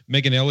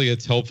Megan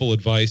Elliott's helpful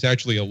advice,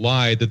 actually a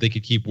lie that they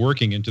could keep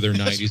working into their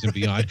 90s and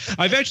beyond.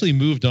 I've actually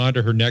moved on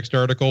to her next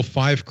article,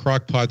 5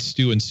 crockpot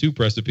stew and soup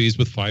recipes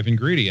with 5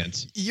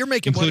 ingredients. You're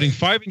making including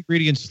 5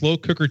 ingredients slow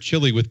cooker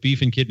chili with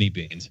beef and kidney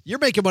beans. You're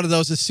making one of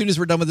those as soon as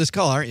we're done with this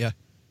call, aren't you?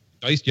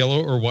 Diced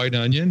yellow or white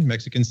onion,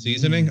 Mexican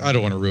seasoning. I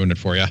don't want to ruin it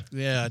for you.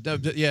 Yeah.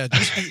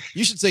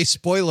 You should say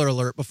spoiler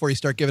alert before you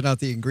start giving out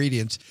the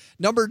ingredients.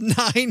 Number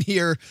 9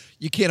 here,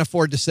 you can't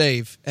afford to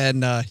save,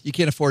 and you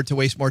can't afford to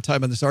waste more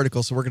time on this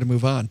article, so we're going to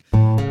move on.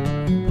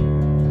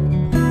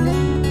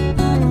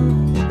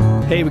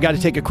 Hey, we got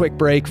to take a quick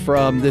break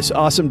from this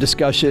awesome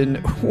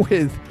discussion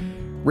with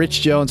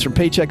Rich Jones from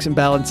Paychecks and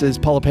Balances,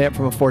 Paula Pant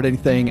from Afford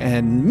Anything,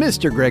 and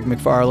Mr. Greg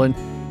McFarland,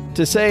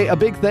 to say a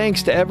big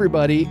thanks to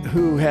everybody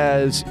who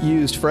has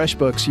used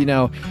FreshBooks. You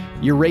know,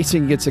 you're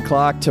racing against the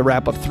clock to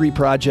wrap up 3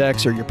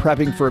 projects, or you're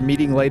prepping for a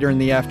meeting later in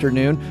the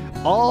afternoon,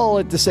 all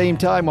at the same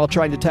time while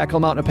trying to tackle a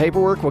mountain of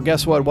paperwork. Well,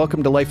 guess what?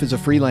 Welcome to life as a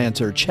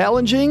freelancer.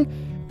 Challenging?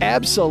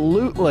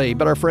 Absolutely.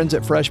 But our friends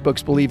at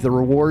FreshBooks believe the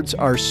rewards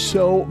are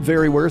so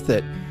very worth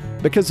it,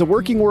 because the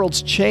working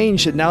world's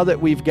changed, and now that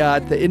we've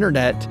got the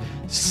internet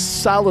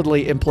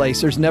solidly in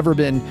place, there's never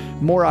been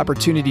more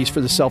opportunities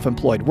for the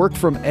self-employed. Work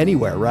from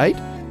anywhere, right?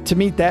 To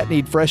meet that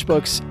need,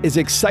 FreshBooks is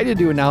excited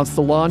to announce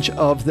the launch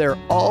of their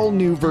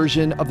all-new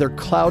version of their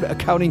cloud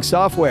accounting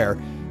software.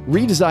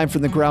 Redesigned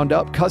from the ground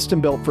up,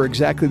 custom built for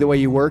exactly the way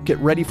you work. Get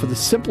ready for the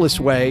simplest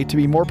way to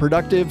be more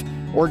productive,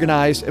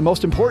 organized, and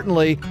most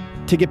importantly,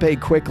 to get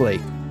paid quickly.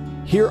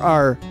 Here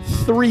are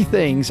 3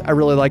 things I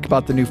really like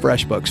about the new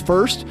FreshBooks.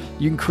 First,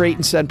 you can create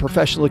and send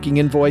professional-looking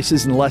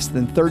invoices in less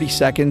than 30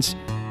 seconds.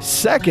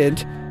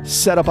 Second,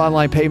 set up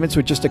online payments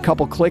with just a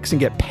couple clicks and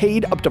get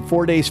paid up to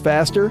 4 days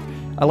faster.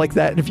 I like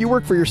that. And if you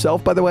work for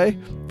yourself, by the way,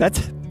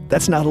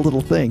 that's not a little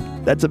thing.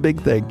 That's a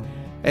big thing.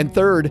 And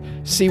third,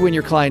 see when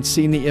your client's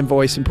seen the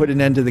invoice and put an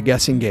end to the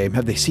guessing game.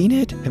 Have they seen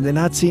it? Have they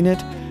not seen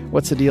it?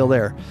 What's the deal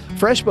there?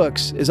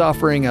 FreshBooks is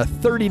offering a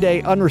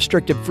 30-day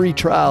unrestricted free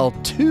trial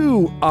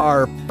to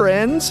our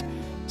friends.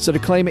 So to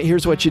claim it,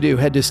 here's what you do.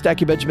 Head to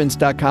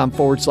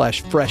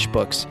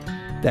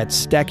stackybenjamins.com/FreshBooks.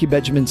 That's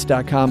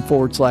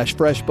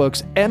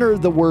stackybenjamins.com/FreshBooks. Enter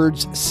the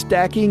words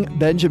Stacking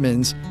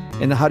Benjamins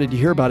in the How Did You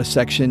Hear About Us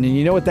section. And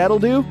you know what that'll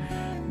do?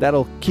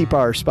 That'll keep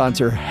our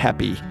sponsor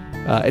happy.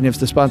 And if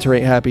the sponsor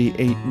ain't happy,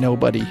 ain't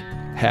nobody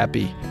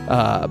happy.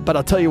 But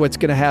I'll tell you what's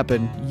going to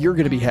happen. You're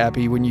going to be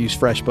happy when you use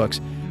FreshBooks.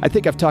 I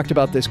think I've talked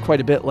about this quite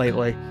a bit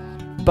lately.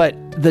 But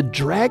the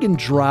drag and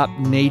drop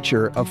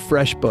nature of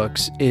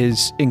FreshBooks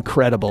is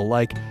incredible.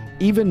 Like,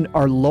 even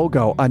our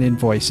logo on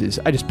invoices.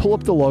 I just pull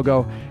up the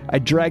logo, I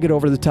drag it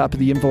over the top of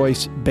the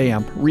invoice,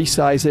 bam,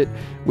 resize it.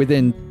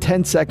 Within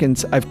 10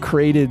 seconds, I've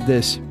created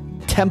this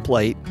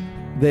template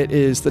that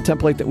is the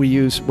template that we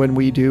use when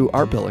we do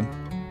our billing.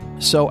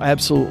 So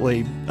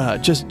absolutely,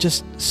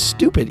 just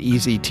stupid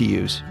easy to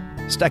use.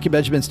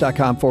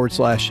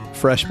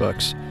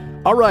 stackybenjamins.com/FreshBooks.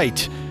 All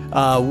right,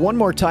 one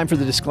more time for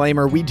the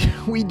disclaimer. We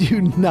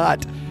do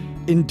not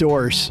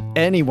endorse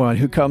anyone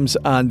who comes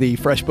on the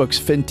FreshBooks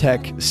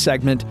FinTech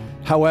segment.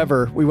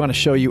 However, we want to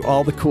show you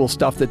all the cool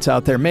stuff that's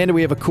out there. Man, do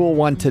we have a cool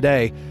one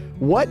today.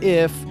 What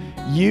if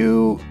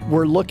you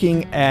were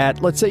looking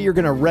at, let's say you're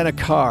going to rent a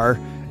car,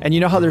 and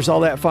you know how there's all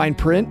that fine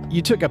print?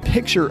 You took a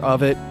picture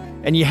of it,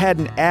 and you had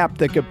an app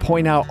that could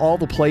point out all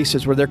the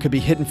places where there could be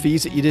hidden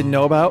fees that you didn't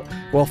know about.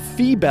 Well,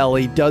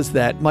 FeeBelly does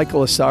that.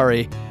 Michael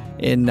Asari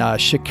in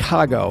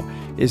Chicago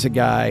is a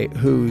guy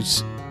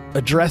who's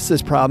addressed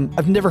this problem.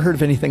 I've never heard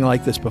of anything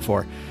like this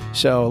before.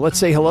 So let's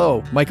say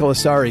hello, Michael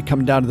Asari,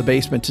 coming down to the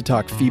basement to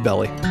talk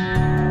FeeBelly.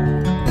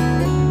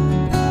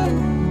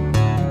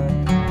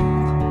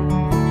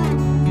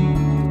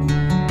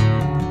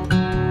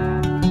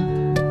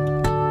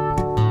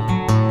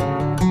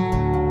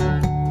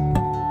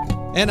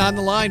 And on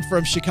the line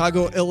from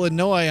Chicago,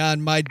 Illinois,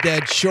 on my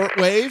dead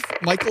shortwave,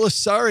 Michael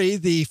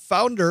Asari, the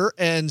founder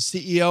and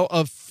CEO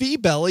of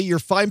FeeBelly, your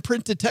fine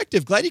print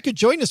detective. Glad you could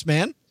join us,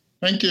 man.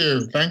 Thank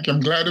you. Thank you. I'm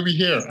glad to be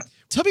here.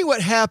 Tell me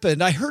what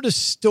happened. I heard a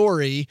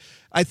story.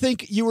 I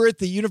think you were at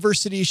the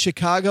University of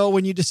Chicago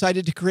when you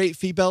decided to create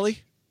FeeBelly.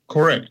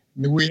 Correct.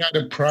 We had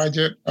a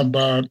project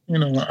about,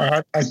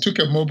 I took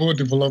a mobile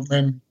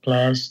development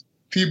class.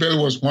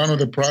 FeeBelly was one of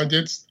the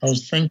projects I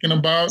was thinking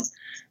about,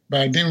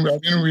 but I didn't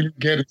really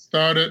get it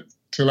started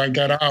till I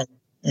got out,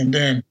 and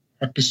then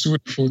I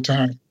pursued it full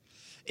time.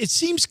 It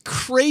seems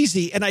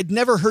crazy, and I'd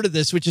never heard of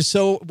this, which is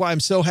why I'm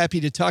so happy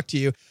to talk to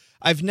you.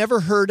 I've never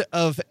heard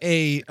of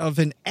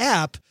an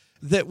app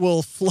that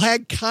will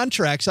flag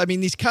contracts. I mean,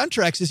 these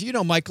contracts, as you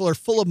know, Michael, are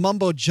full of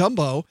mumbo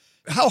jumbo.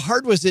 How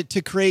hard was it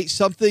to create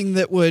something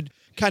that would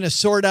kind of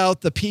sort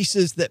out the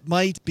pieces that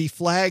might be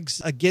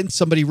flags against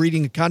somebody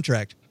reading a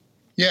contract?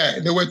 Yeah,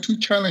 there were two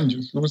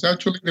challenges. There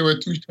were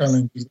two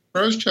challenges. The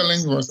first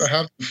challenge was I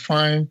have to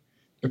find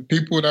the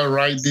people that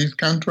write these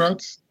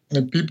contracts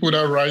and the people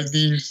that write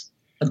these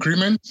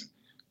agreements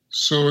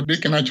so they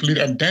can actually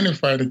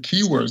identify the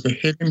keywords, the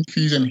hidden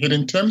fees and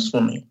hidden terms for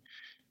me.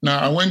 Now,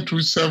 I went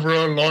through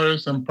several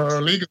lawyers and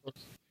paralegals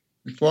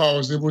before I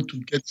was able to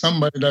get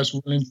somebody that's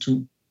willing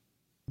to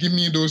give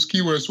me those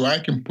keywords so I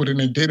can put in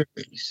a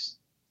database.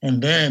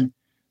 And then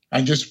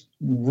I just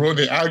wrote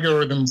the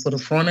algorithm for the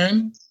front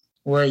end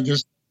where it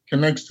just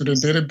connects to the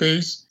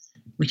database,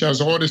 which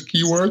has all these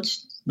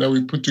keywords that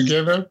we put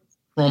together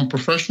from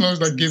professionals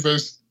that give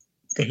us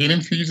the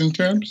hidden fees and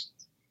terms.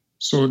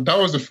 So that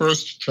was the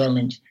first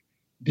challenge.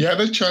 The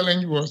other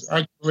challenge was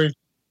actually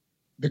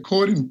the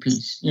coding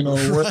piece.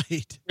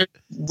 Right.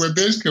 We're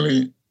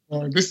basically,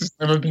 this has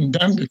never been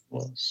done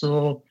before.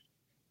 So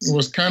it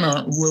was kind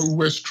of,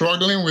 we're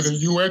struggling with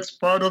the UX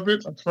part of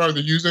it as far as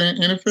the user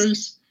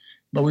interface,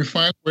 but we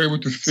finally were able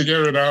to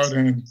figure it out.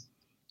 And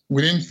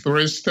within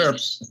 3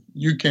 steps,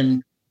 you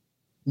can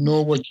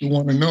know what you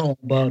want to know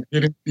about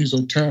hidden fees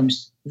or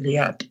terms in the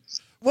app.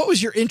 What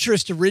was your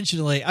interest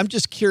originally? I'm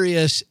just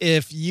curious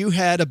if you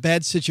had a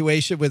bad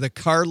situation with a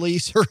car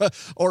lease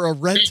or a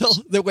rental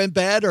that went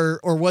bad, or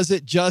was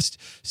it just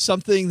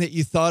something that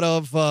you thought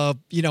of,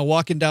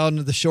 walking down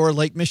to the shore of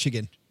Lake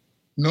Michigan?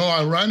 No,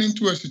 I ran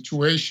into a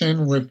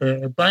situation with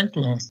a bank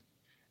loan,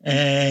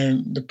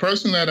 and the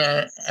person that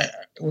I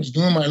was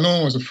doing my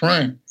loan was a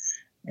friend,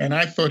 and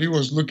I thought he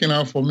was looking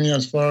out for me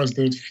as far as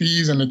the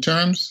fees and the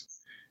terms.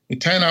 It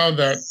turned out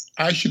that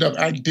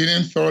I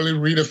didn't thoroughly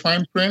read the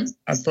fine print.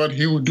 I thought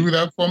he would do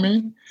that for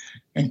me,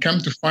 and come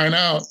to find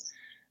out,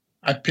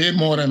 I paid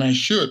more than I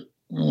should. It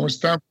was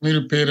time for me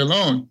to pay the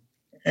loan.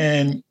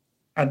 And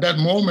at that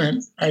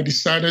moment, I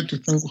decided to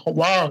think,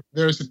 wow,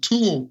 there's a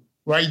tool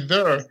right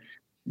there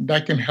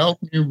that can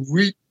help me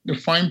read the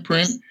fine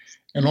print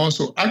and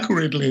also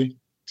accurately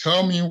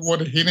tell me what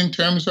the hidden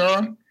terms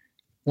are.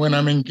 When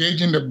I'm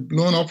engaging the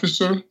loan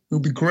officer, it will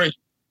be great.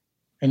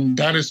 And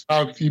that is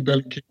how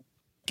FeeBelly came.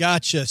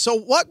 Gotcha. So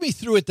walk me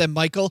through it then,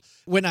 Michael.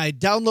 When I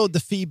download the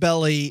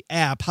FeeBelly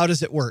app, how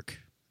does it work?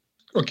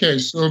 Okay,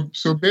 so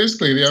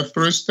basically there are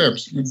 3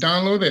 steps. You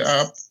download the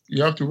app,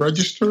 you have to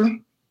register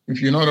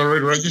if you're not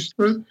already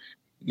registered.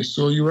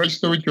 So you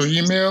register with your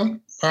email,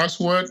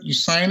 password, you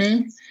sign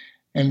in,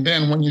 and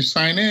then when you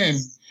sign in,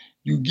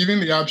 you're given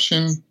the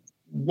option,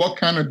 what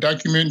kind of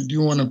document do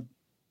you want to,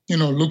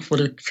 look for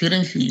the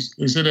hidden fees?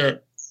 Is it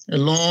a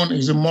loan?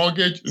 Is it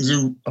mortgage? Is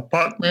it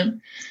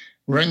apartment?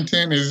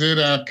 Renting? Is it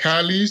a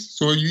car lease?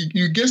 So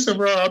you get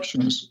several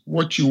options,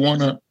 what you want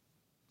to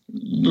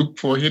look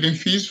for hidden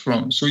fees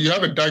from. So you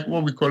have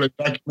what we call a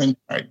document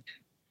type.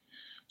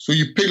 So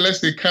you pick,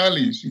 let's say, car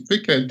lease. You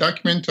pick a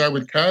document type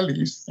with car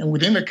lease, and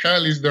within the car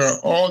lease, there are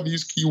all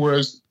these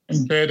keywords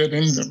embedded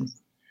in them.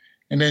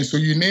 And then so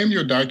you name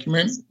your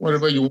document,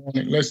 whatever you want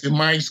it. Let's say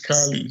mice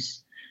car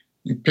lease.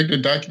 You pick the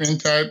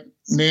document type,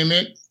 name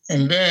it,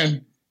 and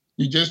then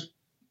you just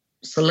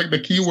select the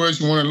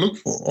keywords you want to look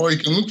for, or you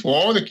can look for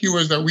all the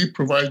keywords that we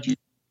provide you,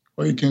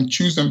 or you can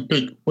choose and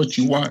pick what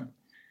you want.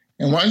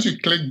 And once you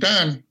click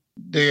done,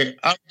 the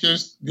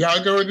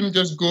algorithm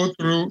just go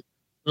through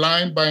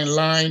line by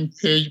line,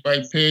 page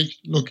by page,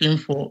 looking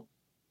for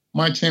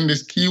matching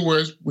these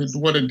keywords with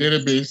what a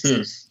database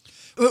is.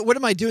 What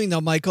am I doing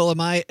though, Michael? Am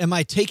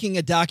I taking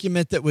a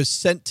document that was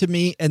sent to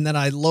me and then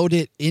I load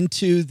it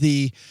into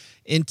the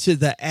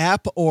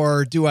app,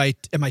 or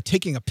am I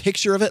taking a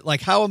picture of it?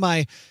 Like how am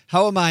I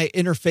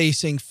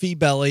interfacing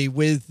FeeBelly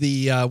with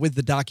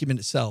the document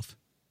itself?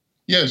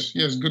 Yes,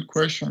 good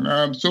question.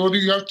 So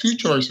you have 2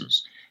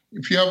 choices.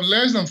 If you have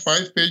less than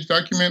 5-page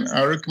document,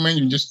 I recommend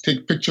you just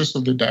take pictures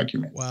of the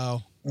document.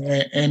 Wow.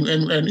 And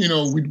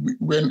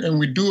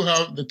we do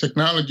have the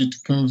technology to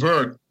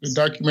convert the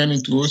document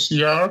into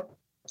OCR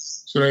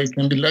so that it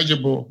can be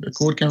legible. The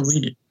code can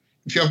read it.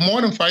 If you have more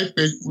than 5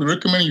 pages, we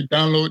recommend you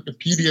download the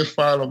PDF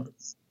file of it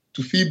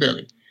to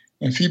FeeBelly,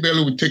 and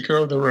FeeBelly will take care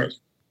of the rest.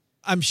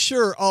 I'm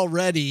sure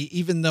already,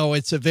 even though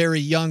it's a very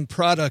young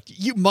product,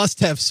 you must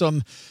have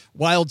some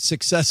wild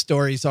success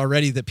stories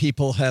already that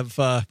people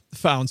have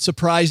found,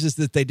 surprises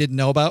that they didn't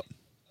know about.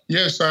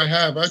 Yes, I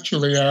have.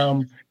 Actually,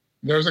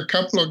 there's a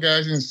couple of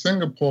guys in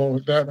Singapore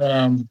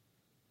that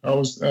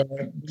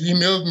He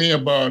emailed me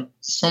about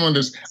some of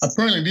this.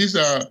 Apparently, these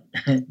are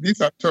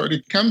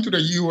they come to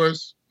the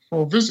U.S.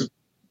 for a visit.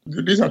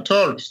 These are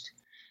tourists.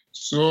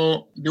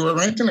 So they were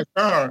renting a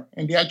car,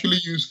 and they actually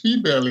used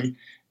FeeBelly,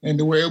 and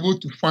they were able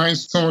to find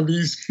some of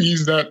these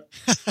fees that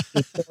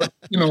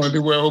they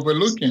were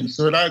overlooking.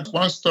 So that's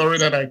one story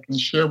that I can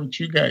share with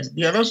you guys.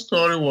 The other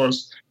story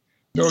was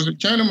there was a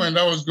gentleman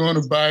that was going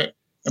to buy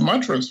a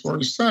mattress for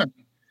his son,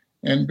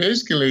 and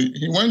basically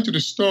he went to the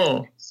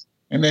store.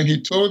 And then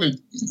he told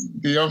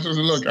the officer,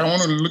 "Look, I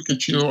want to look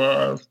at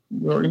your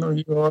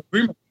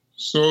agreement."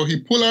 So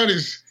he pulled out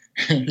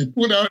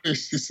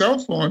his cell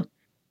phone,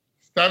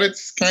 started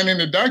scanning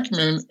the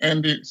document,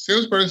 and the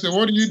salesperson said,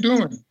 "What are you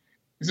doing?"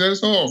 He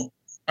says, "Oh,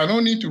 I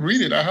don't need to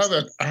read it. I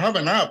have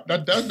an app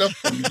that does that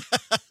for me."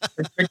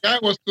 The guy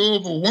was so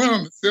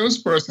overwhelmed, the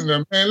salesperson,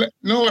 that, "Man,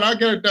 no, I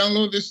got to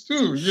download this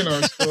too."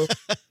 So.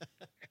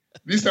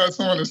 These are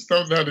some of the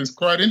stuff that is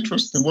quite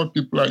interesting, what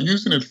people are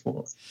using it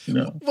for.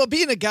 Well,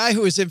 being a guy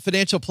who was in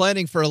financial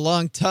planning for a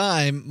long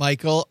time,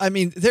 Michael, I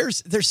mean,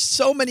 there's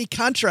so many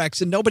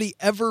contracts and nobody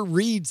ever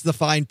reads the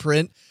fine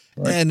print.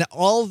 Right. And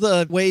all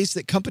the ways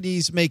that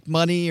companies make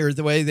money or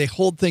the way they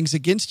hold things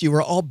against you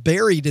are all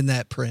buried in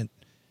that print.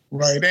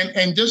 Right.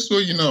 And just so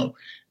you know,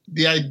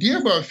 the idea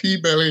about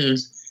FeeBelly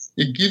is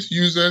it gives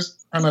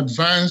users an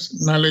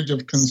advanced knowledge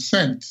of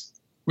consent,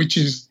 which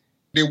is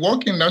they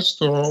walk in that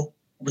store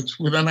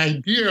with an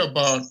idea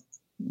about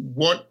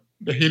what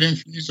the hidden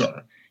fees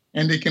are.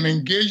 And they can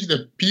engage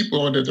the people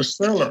or the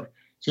seller.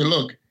 Say,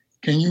 "Look,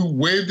 can you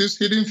waive this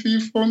hidden fee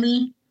for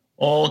me?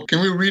 Or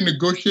can we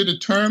renegotiate the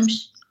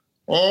terms?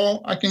 Or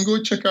I can go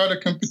check out a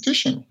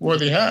competition where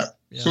they have."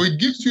 Yeah. So it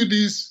gives you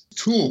this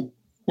tool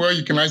where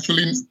you can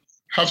actually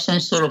have some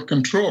sort of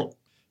control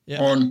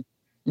on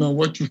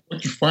what you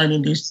find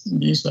in these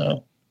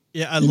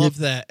Yeah, I love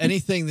that.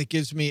 Anything that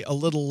gives me a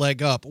little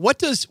leg up. What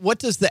does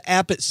the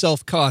app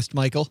itself cost,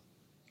 Michael?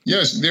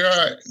 Yes,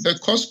 the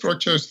cost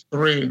structure is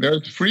three.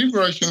 There's a free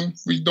version,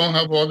 which don't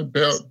have all the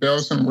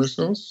bells and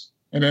whistles.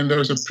 And then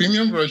there's a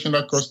premium version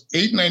that costs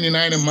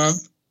 $8.99 a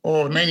month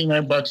or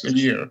 $99 a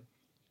year.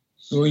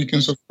 So you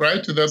can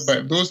subscribe to that,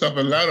 but those have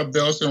a lot of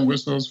bells and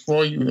whistles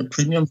for you, the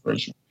premium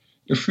version.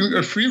 The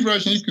free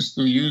version, you can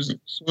still use it.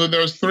 So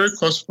there's three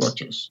cost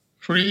structures.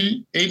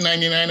 Free,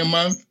 $8.99 a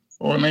month,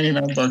 or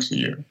 $99 a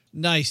year.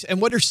 Nice.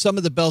 And what are some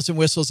of the bells and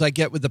whistles I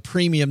get with the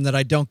premium that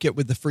I don't get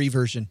with the free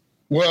version?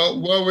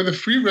 Well, with the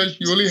free version,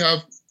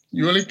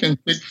 you only can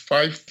take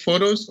 5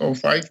 photos or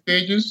 5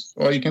 pages,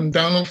 or you can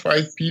download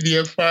 5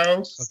 PDF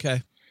files.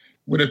 Okay.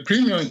 With a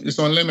premium, it's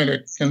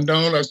unlimited. You can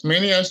download as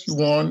many as you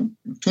want.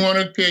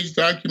 200-page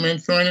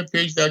document,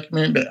 300-page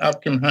document, the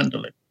app can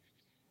handle it.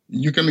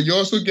 You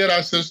also get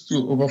access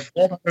to over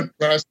 400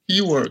 plus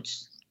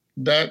keywords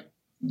that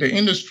the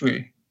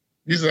industry,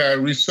 these are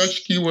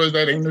research keywords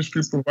that the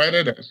industry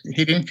provided us,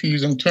 hidden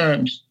fees and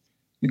terms.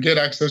 You get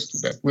access to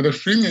that. With a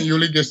freemium, you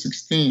only get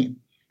 16.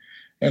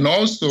 And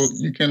also,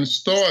 you can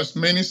store as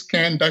many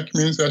scanned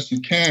documents as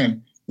you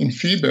can in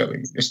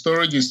FeeBelly. The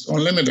storage is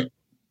unlimited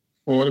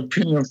for the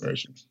premium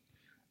version.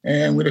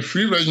 And with a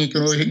free version,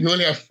 you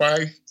only have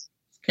 5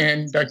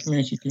 scanned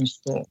documents you can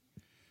store.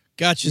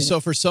 Gotcha. Yeah. So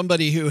for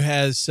somebody who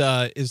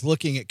is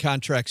looking at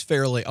contracts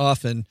fairly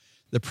often,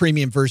 the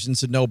premium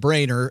version's a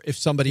no-brainer. If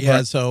somebody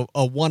has a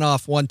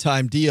one-off,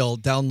 one-time deal,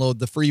 download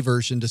the free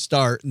version to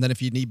start, and then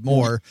if you need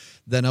more,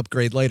 then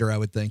upgrade later, I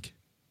would think.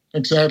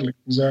 Exactly.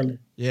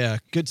 Yeah,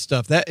 good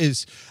stuff.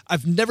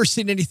 I've never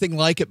seen anything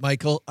like it,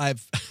 Michael.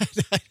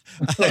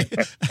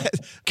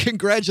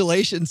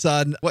 Congratulations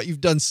on what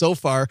you've done so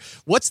far.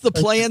 What's the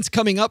plans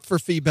coming up for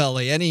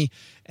FeeBelly?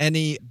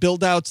 Any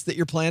build-outs that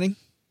you're planning?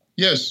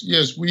 Yes.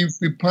 We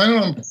plan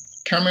on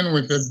coming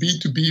with a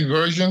B2B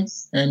version.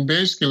 And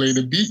basically,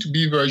 the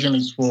B2B version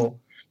is for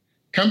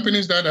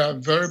companies that are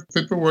very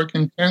paperwork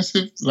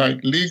intensive, like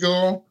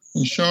legal,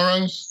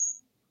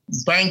 insurance,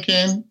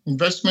 banking,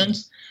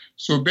 investments.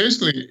 So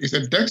basically, it's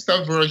a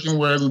desktop version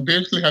where it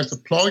basically has a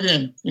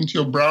plug-in into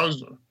your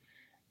browser.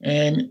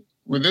 And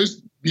with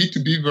this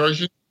B2B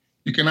version,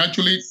 you can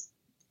actually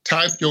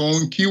type your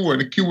own keyword,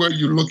 the keyword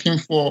you're looking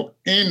for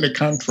in the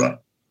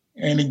contract,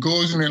 and it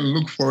goes in and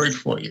look for it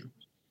for you.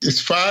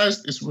 It's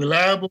fast, it's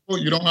reliable,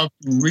 you don't have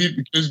to read,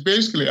 because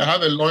basically I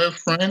have a lawyer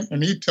friend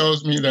and he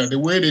tells me that the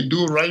way they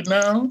do it right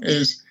now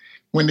is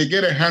when they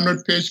get a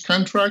 100-page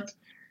contract,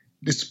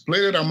 they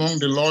split it among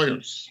the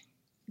lawyers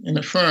in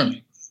the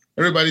firm.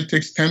 Everybody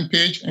takes 10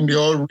 pages and they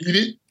all read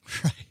it.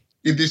 Right.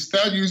 If they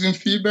start using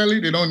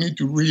FeeBelly, they don't need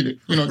to read it.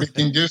 They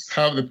can just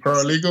have the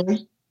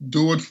paralegal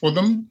do it for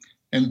them,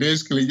 and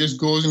basically just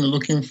goes in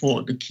looking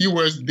for the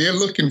keywords they're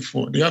looking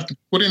for. They have to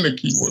put in the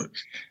keywords,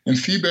 and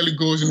FeeBelly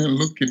goes in and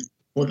looking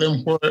for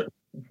them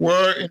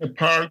where in a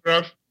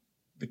paragraph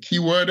the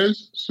keyword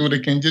is, so they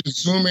can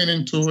just zoom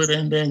into it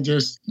and then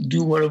just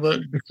do whatever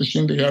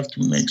decision they have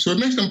to make. So it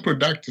makes them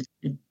productive.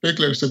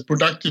 It's a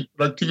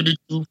productivity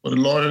tool for the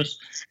lawyers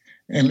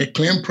and the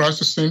claim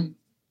processing,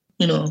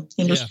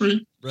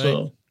 industry. Yeah, right.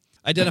 So,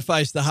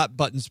 identifies the hot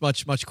buttons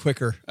much, much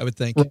quicker, I would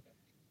think.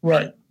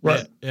 Right.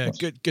 Right. Yeah,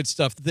 good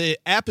stuff. The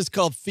app is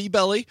called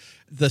FeeBelly.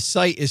 The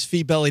site is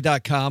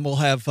feebelly.com. We'll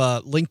have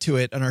a link to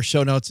it on our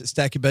show notes at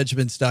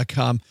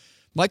stackingbenjamins.com.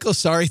 Michael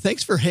Asari,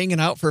 thanks for hanging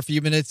out for a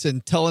few minutes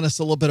and telling us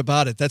a little bit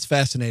about it. That's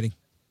fascinating.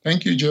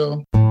 Thank you,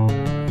 Joe.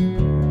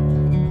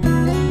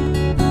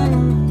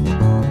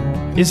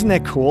 Isn't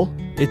that cool?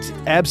 It's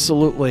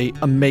absolutely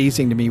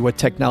amazing to me what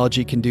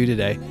technology can do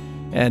today.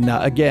 And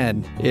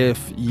again,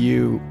 if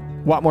you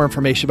want more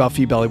information about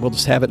FeeBelly, we'll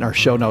just have it in our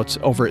show notes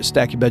over at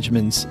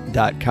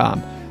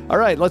stackingbenjamins.com. All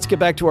right, let's get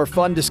back to our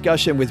fun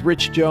discussion with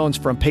Rich Jones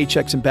from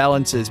Paychecks and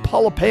Balances,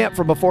 Paula Pant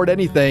from Afford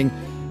Anything,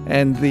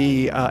 and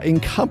the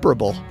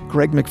incomparable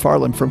Greg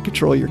McFarland from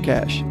Control Your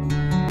Cash.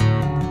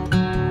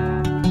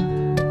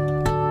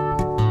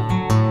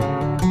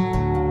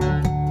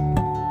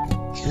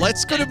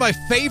 Let's go to my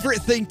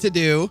favorite thing to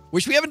do,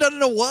 which we haven't done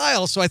in a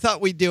while, so I thought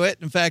we'd do it.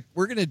 In fact,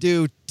 we're going to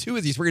do two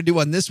of these. We're going to do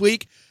one this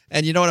week,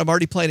 and you know what? I'm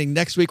already planning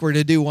next week. We're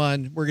going to do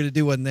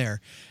one there.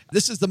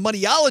 This is the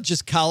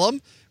Moneyologist column,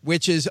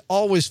 which is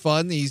always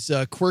fun. These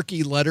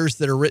quirky letters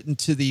that are written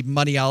to the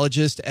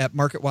Moneyologist at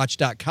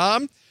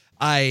marketwatch.com.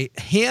 I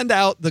hand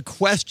out the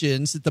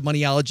questions that the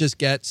Moneyologist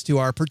gets to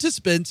our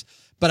participants,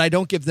 but I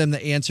don't give them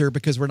the answer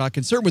because we're not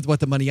concerned with what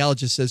the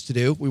Moneyologist says to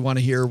do. We want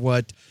to hear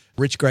what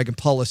Rich, Greg, and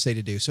Paula say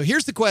to do. So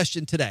here's the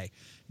question today.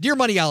 Dear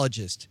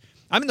Moneyologist,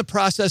 I'm in the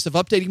process of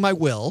updating my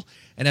will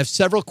and have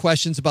several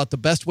questions about the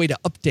best way to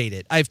update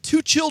it. I have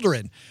 2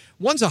 children.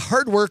 One's a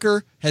hard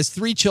worker, has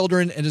 3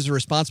 children, and is a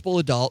responsible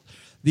adult.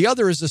 The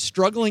other is a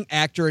struggling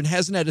actor and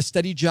hasn't had a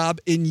steady job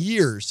in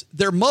years.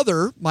 Their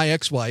mother, my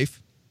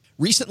ex-wife,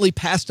 recently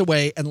passed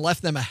away and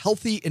left them a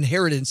healthy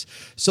inheritance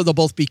so they'll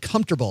both be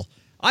comfortable.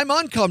 I'm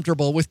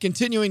uncomfortable with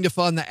continuing to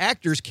fund the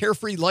actor's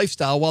carefree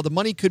lifestyle while the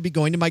money could be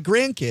going to my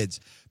grandkids,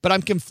 but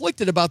I'm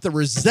conflicted about the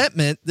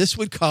resentment this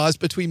would cause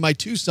between my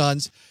 2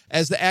 sons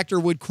as the actor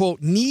would,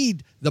 quote,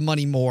 need the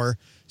money more,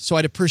 so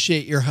I'd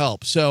appreciate your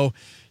help. So,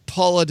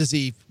 Paula,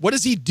 what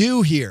does he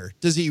do here?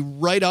 Does he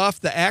write off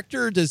the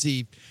actor?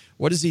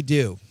 What does he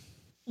do?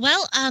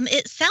 Well,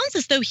 it sounds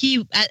as though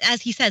he,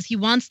 as he says, he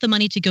wants the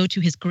money to go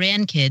to his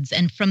grandkids.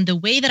 And from the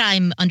way that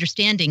I'm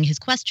understanding his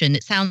question,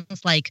 it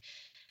sounds like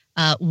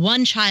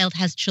one child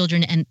has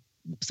children, and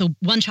so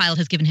one child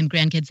has given him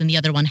grandkids and the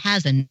other one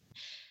hasn't.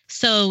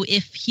 So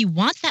if he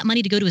wants that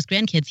money to go to his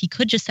grandkids, he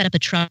could just set up a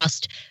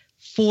trust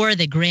for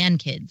the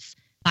grandkids,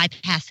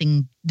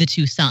 bypassing the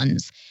 2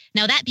 sons.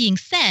 Now, that being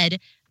said,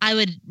 I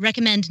would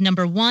recommend,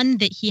 number 1,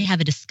 that he have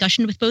a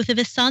discussion with both of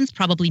his sons,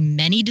 probably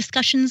many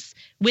discussions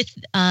with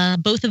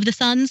both of the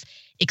sons,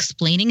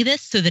 explaining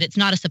this so that it's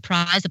not a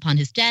surprise upon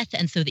his death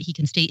and so that he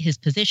can state his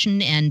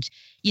position and,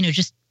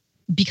 just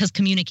because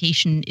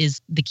communication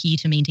is the key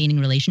to maintaining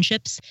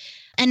relationships.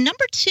 And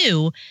number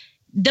 2,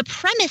 the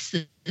premise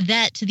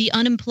that the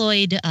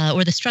unemployed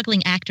or the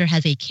struggling actor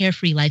has a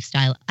carefree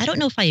lifestyle. I don't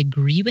know if I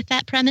agree with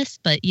that premise,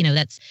 but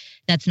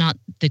that's not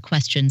the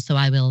question. So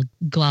I will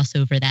gloss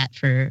over that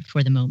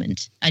for the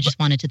moment. I just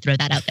wanted to throw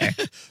that out there.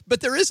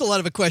 But there is a lot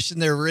of a question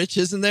there, Rich,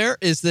 isn't there?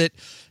 Is that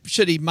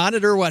should he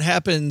monitor what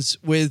happens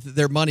with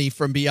their money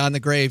from beyond the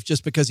grave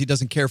just because he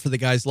doesn't care for the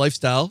guy's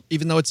lifestyle,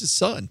 even though it's his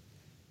son?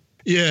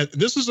 Yeah,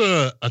 this is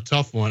a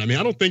tough one. I mean,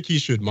 I don't think he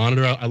should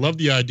monitor. I love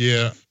the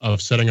idea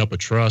of setting up a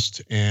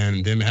trust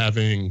and them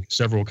having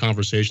several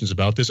conversations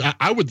about this.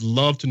 I would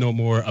love to know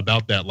more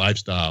about that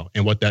lifestyle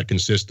and what that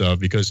consists of,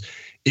 because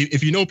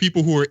if you know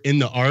people who are in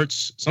the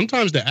arts,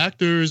 sometimes the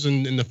actors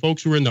and the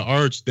folks who are in the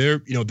arts, they're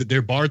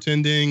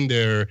bartending,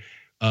 they're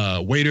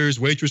waiters,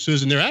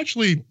 waitresses, and they're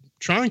actually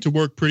trying to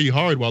work pretty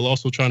hard while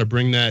also trying to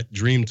bring that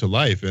dream to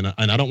life. And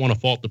I don't want to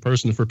fault the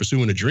person for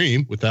pursuing a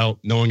dream without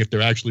knowing if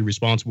they're actually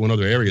responsible in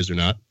other areas or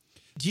not.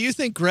 Do you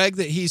think, Greg,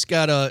 that he's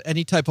got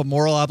any type of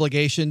moral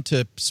obligation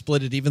to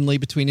split it evenly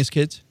between his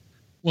kids?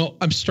 Well,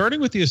 I'm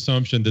starting with the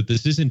assumption that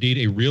this is indeed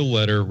a real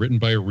letter written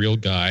by a real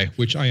guy,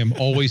 which I am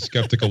always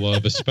skeptical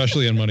of,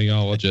 especially on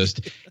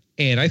Moneyologist.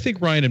 And I think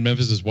Ryan in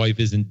Memphis'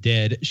 wife isn't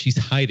dead. She's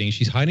hiding.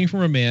 She's hiding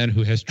from a man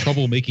who has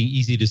trouble making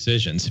easy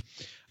decisions.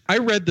 I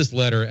read this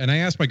letter and I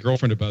asked my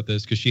girlfriend about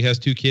this because she has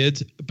 2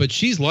 kids, but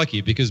she's lucky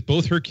because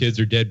both her kids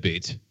are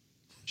deadbeats.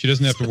 She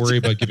doesn't have to worry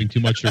about giving too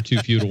much or too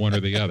few to one or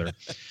the other.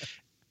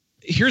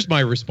 Here's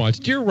my response.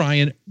 Dear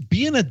Ryan,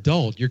 be an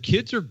adult. Your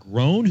kids are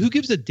grown. Who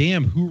gives a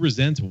damn who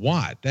resents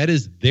what? That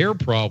is their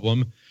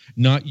problem,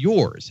 not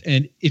yours.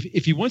 And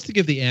if he wants to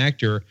give the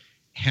actor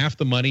half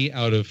the money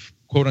out of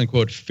quote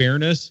unquote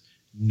fairness,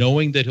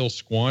 knowing that he'll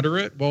squander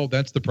it, well,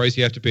 that's the price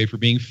you have to pay for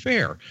being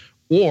fair.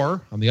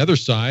 Or on the other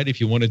side, if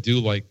you want to do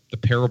like the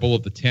parable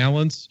of the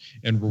talents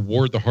and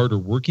reward the harder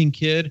working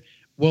kid,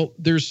 well,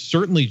 there's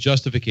certainly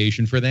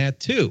justification for that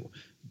too.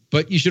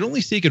 But you should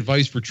only seek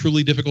advice for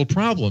truly difficult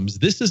problems.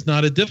 This is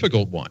not a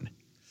difficult one.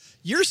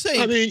 You're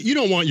saying, I mean, you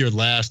don't want your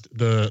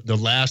the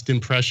last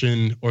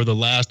impression or the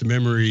last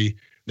memory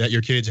that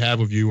your kids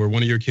have of you or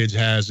one of your kids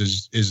has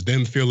is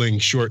them feeling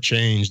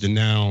shortchanged and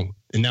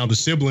now the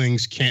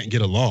siblings can't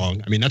get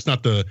along. I mean, that's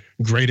not the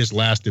greatest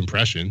last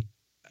impression.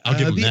 I'll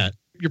give them that.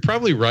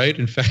 probably right.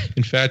 In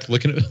fact,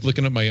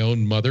 looking at my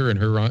own mother and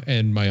her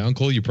and my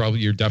uncle,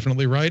 you're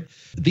definitely right.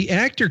 The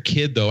actor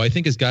kid, though, I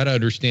think has got to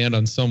understand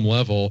on some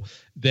level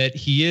that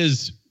he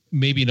is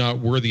maybe not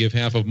worthy of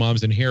half of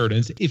mom's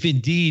inheritance, if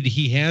indeed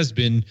he has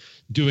been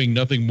doing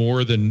nothing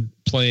more than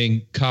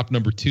playing cop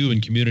number 2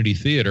 in community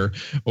theater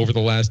over the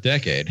last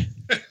decade.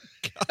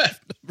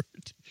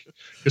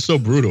 It's so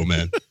brutal,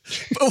 man.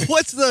 But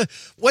what's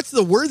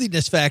the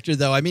worthiness factor,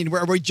 though? I mean,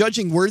 are we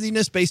judging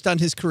worthiness based on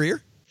his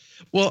career?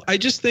 Well, I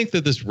just think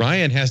that this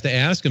Ryan has to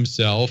ask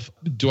himself,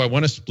 do I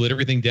want to split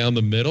everything down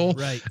the middle?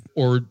 Right.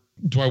 Or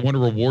do I want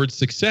to reward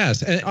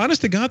success? And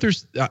honest to God,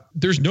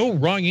 there's no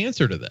wrong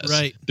answer to this.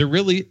 Right. There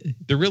really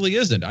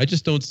isn't. I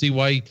just don't see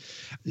why,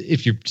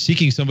 if you're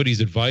seeking somebody's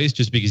advice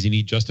just because you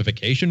need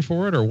justification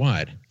for it, or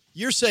what?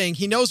 You're saying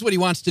he knows what he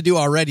wants to do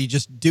already.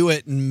 Just do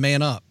it and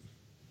man up.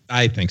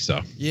 I think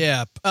so.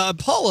 Yeah.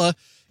 Paula,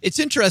 it's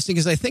interesting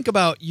as I think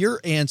about your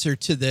answer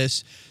to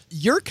this.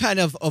 You're kind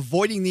of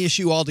avoiding the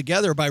issue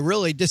altogether by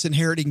really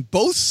disinheriting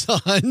both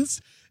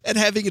sons and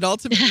having it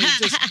ultimately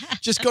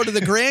just go to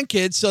the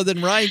grandkids, so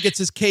then Ryan gets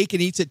his cake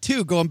and eats it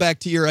too, going back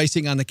to your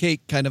icing on the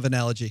cake kind of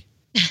analogy.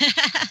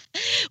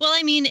 Well,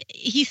 I mean,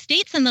 he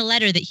states in the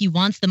letter that he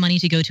wants the money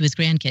to go to his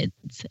grandkids.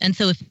 And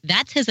so if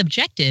that's his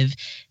objective,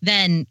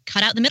 then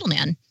cut out the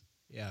middleman.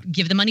 Yeah.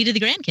 Give the money to the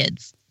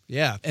grandkids.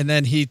 Yeah. And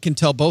then he can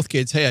tell both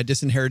kids, hey, I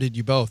disinherited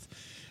you both.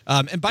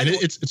 And by the way,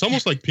 it's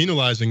almost like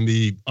penalizing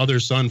the other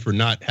son for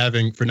not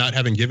having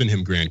given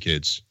him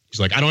grandkids. He's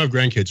like, I don't have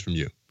grandkids from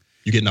you.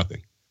 You get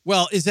nothing.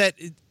 Well,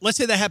 let's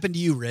say that happened to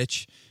you,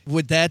 Rich.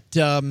 Would that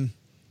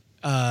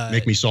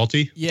make me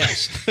salty?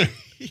 Yes.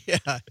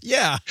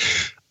 Yeah.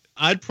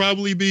 I'd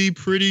probably be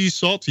pretty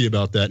salty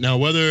about that. Now,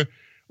 whether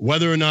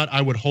or not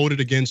I would hold it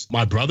against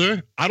my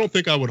brother, I don't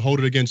think I would hold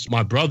it against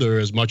my brother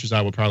as much as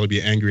I would probably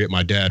be angry at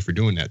my dad for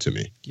doing that to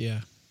me.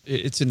 Yeah.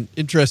 It's an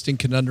interesting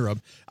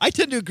conundrum. I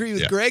tend to agree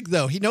with Greg,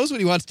 though. He knows what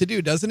he wants to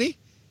do, doesn't he?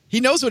 He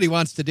knows what he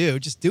wants to do.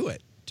 Just do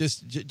it.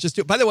 Just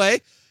do it. By the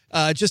way,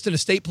 just an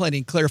estate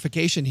planning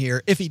clarification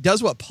here. If he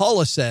does what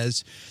Paula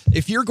says,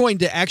 if you're going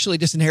to actually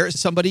disinherit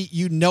somebody,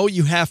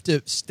 you have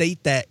to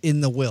state that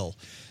in the will.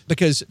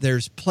 Because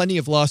there's plenty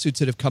of lawsuits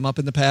that have come up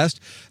in the past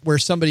where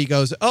somebody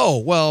goes, oh,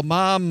 well,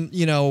 mom,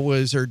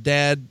 was, or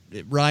dad,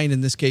 Ryan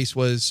in this case,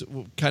 was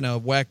kind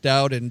of whacked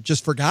out and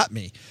just forgot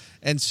me.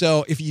 And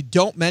so if you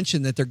don't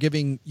mention that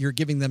you're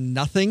giving them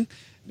nothing,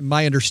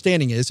 my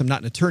understanding is, I'm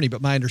not an attorney,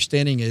 but my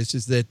understanding is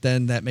that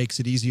then that makes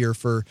it easier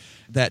for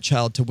that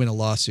child to win a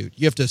lawsuit.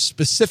 You have to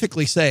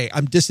specifically say,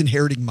 I'm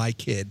disinheriting my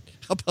kid.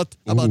 How about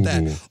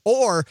that?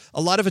 Or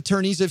a lot of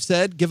attorneys have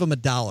said, give them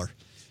 $1.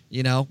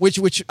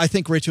 Which I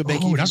think Rich would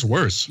make you. Oh, that's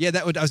worse. Yeah,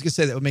 I was going to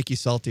say that would make you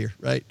saltier,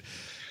 right?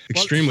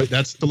 Extremely.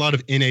 That's a lot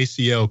of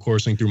NaCl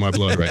coursing through my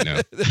blood right now.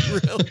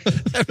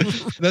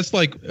 That's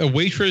like a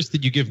waitress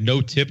that you give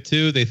no tip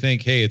to. They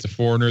think, hey, it's a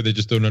foreigner. They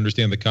just don't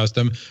understand the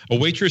custom. A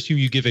waitress who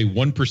you give a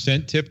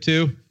 1% tip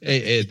to,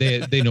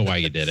 they know why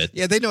you did it.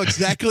 Yeah, they know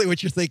exactly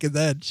what you're thinking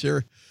then.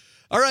 Sure.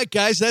 All right,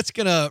 guys, that's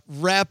going to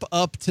wrap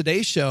up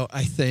today's show,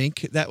 I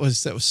think. That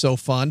was so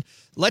fun.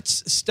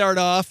 Let's start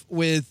off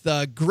with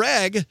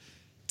Greg.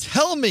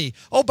 Tell me.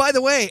 Oh, by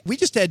the way, we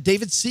just had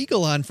David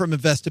Siegel on from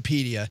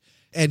Investopedia,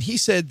 and he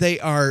said they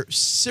are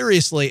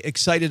seriously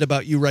excited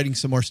about you writing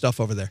some more stuff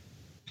over there.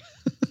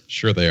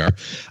 Sure they are.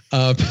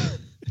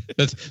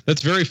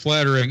 That's very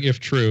flattering, if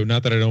true.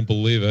 Not that I don't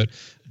believe it,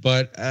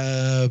 but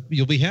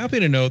you'll be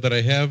happy to know that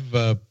I have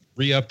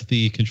re-upped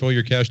the Control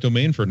Your Cash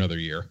domain for another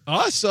year.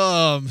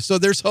 Awesome. So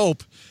there's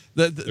hope.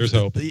 There's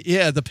hope.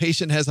 The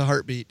patient has a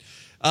heartbeat.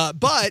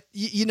 But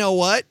you know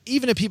what?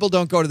 Even if people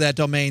don't go to that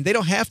domain, they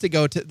don't have to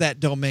go to that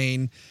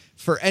domain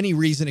for any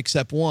reason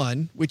except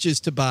one, which is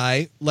to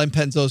buy Len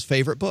Penzo's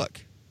favorite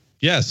book.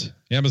 Yes,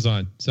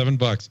 Amazon,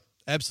 $7.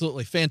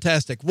 Absolutely.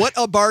 Fantastic. What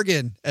a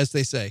bargain, as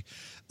they say.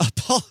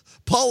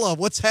 Paula,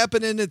 what's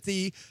happening at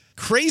the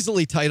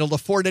crazily titled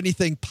Afford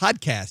Anything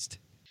podcast?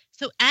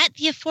 So at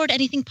the Afford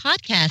Anything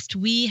podcast,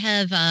 we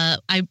have,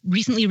 I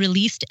recently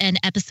released an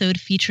episode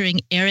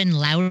featuring Erin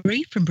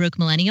Lowry from Broke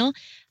Millennial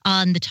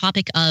on the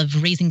topic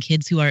of raising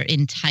kids who are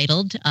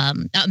entitled.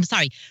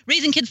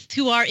 Raising kids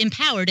who are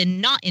empowered and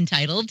not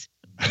entitled.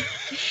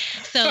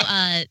 So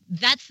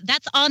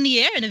that's on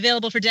the air and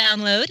available for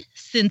download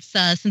since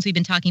we've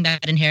been talking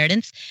about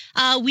inheritance.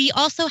 We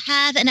also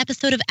have an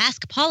episode of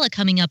Ask Paula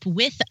coming up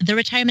with the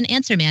retirement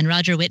answer man,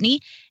 Roger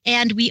Whitney.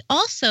 And we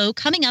also,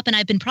 coming up, and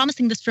I've been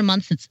promising this for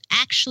months, it's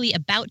actually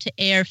about to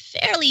air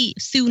fairly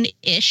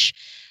soon-ish,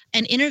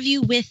 an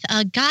interview with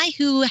a guy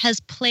who has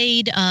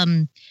played,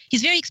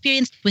 he's very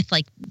experienced with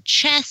like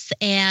chess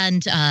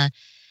and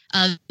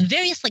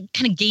various like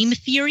kind of game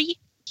theory.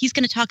 He's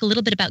going to talk a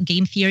little bit about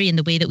game theory and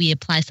the way that we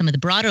apply some of the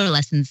broader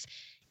lessons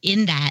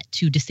in that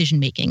to decision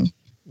making.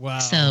 Wow.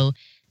 So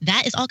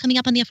that is all coming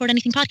up on the Afford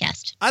Anything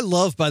podcast. I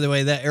love, by the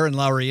way, that Erin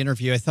Lowry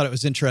interview. I thought it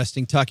was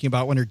interesting talking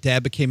about when her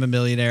dad became a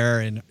millionaire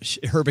and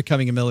her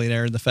becoming a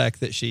millionaire and the fact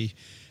that she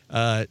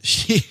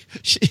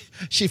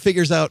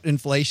figures out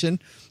inflation.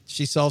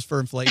 She solves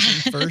for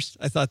inflation first.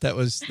 I thought that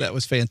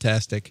was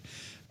fantastic.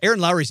 Erin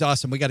Lowry's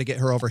awesome. We got to get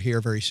her over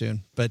here very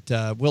soon, but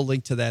we'll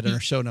link to that in our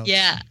show notes.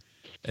 Yeah.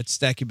 At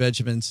Stacky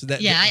Benjamins.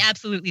 I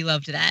absolutely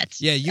loved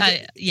that.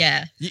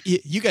 Yeah,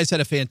 you guys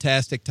had a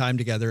fantastic time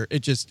together.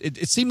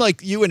 It seemed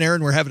like you and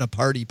Erin were having a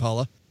party,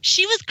 Paula.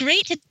 She was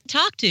great to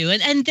talk to,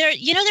 and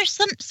there's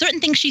some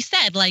certain things she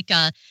said, like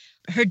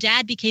her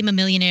dad became a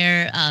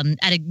millionaire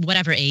at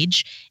whatever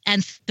age,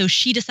 and so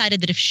she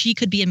decided that if she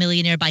could be a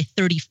millionaire by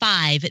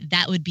 35,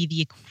 that would be the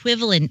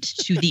equivalent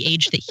to the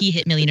age that he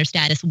hit millionaire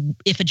status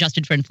if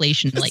adjusted for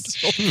inflation. Like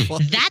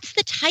that's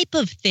the type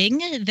of thing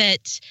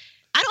that.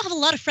 I don't have a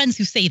lot of friends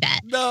who say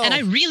that. No. And I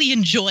really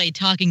enjoy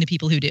talking to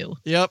people who do.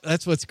 Yep,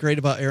 that's what's great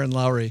about Erin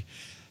Lowry.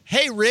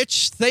 Hey,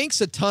 Rich, thanks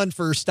a ton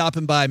for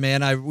stopping by,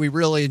 man. We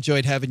really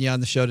enjoyed having you on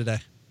the show today.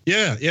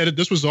 Yeah,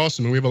 this was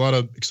awesome. And we have a lot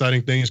of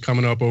exciting things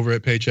coming up over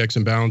at Paychecks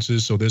and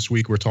Balances. So this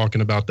week we're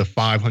talking about the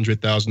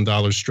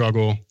 $500,000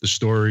 struggle, the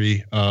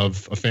story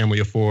of a family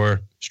of four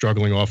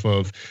struggling off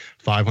of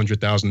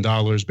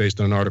 $500,000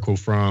 based on an article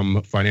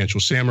from Financial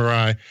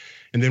Samurai.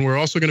 And then we're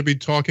also going to be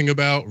talking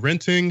about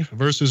renting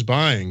versus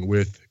buying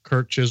with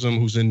Kirk Chisholm,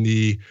 who's in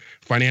the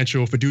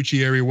financial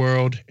fiduciary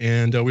world.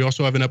 And we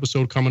also have an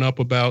episode coming up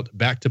about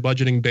back to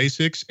budgeting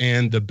basics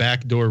and the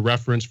backdoor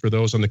reference for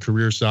those on the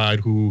career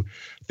side who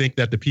think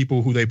that the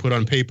people who they put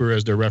on paper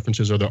as their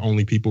references are the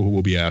only people who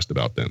will be asked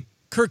about them.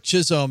 Kirk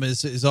Chisholm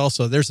is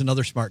also, there's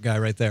another smart guy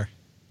right there.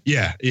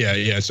 Yeah.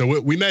 So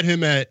we met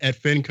him at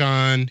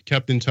FinCon,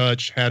 kept in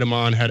touch, had him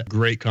on, had a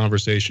great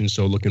conversation.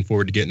 So looking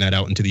forward to getting that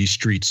out into these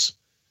streets.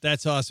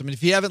 That's awesome. And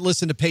if you haven't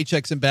listened to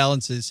Paychecks and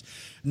Balances,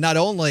 not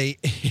only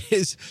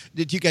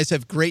did you guys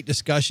have great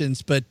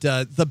discussions, but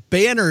the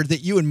banner that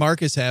you and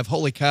Marcus have,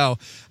 holy cow,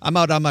 I'm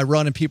out on my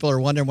run and people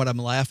are wondering what I'm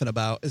laughing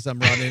about as I'm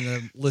running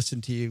and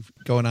listening to you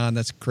going on.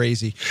 That's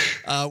crazy.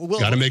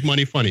 Got to make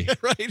money funny.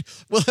 Right.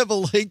 We'll have a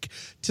link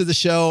to the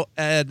show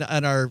and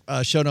on our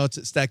show notes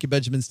at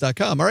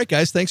stackybenjamins.com. All right,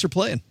 guys. Thanks for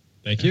playing.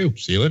 Thank you.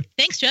 See you later.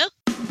 Thanks, Joe.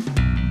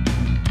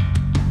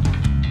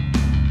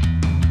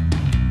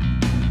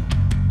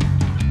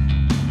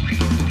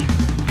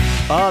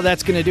 Oh,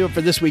 that's going to do it for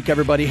this week,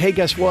 everybody. Hey,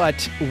 guess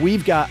what?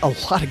 We've got a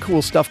lot of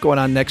cool stuff going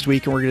on next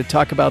week, and we're going to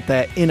talk about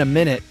that in a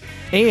minute.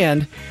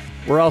 And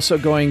we're also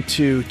going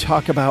to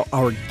talk about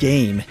our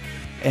game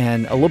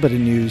and a little bit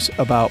of news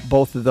about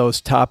both of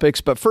those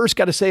topics. But first,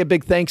 got to say a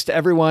big thanks to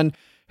everyone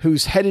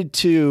who's headed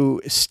to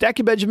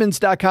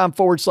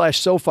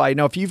stackybenjamins.com/SoFi.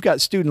 Now, if you've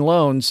got student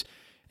loans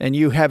and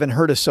you haven't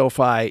heard of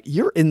SoFi,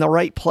 you're in the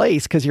right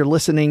place because you're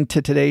listening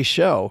to today's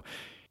show.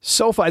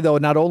 SoFi, though,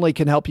 not only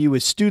can help you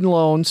with student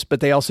loans,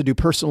 but they also do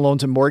personal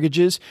loans and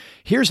mortgages.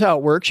 Here's how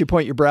it works. You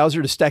point your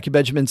browser to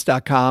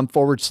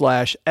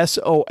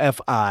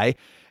stackybenjamins.com/SOFI,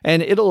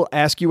 and it'll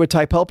ask you what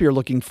type of help you're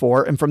looking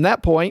for. And from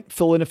that point,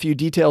 fill in a few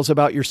details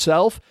about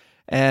yourself.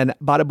 And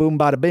bada boom,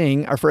 bada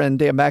bing, our friend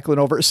Dan Macklin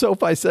over at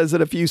SoFi says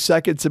in a few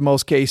seconds in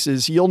most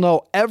cases, you'll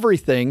know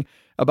everything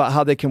about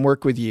how they can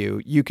work with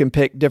you. You can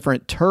pick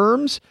different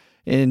terms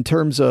in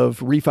terms of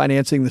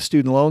refinancing the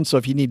student loan. So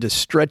if you need to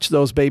stretch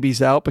those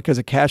babies out because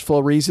of cash flow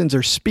reasons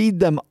or speed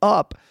them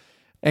up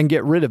and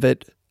get rid of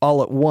it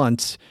all at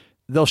once,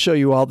 they'll show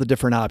you all the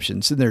different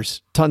options. And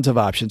there's tons of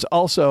options.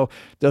 Also,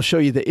 they'll show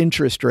you the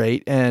interest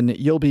rate and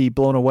you'll be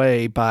blown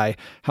away by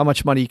how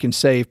much money you can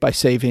save by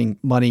saving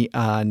money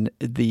on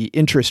the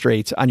interest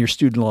rates on your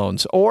student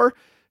loans. Or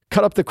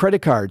cut up the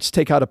credit cards,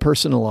 take out a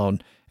personal loan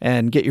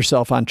and get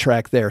yourself on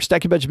track there.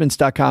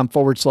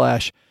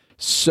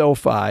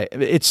 stackybenjamins.com/SoFi.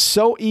 It's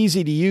so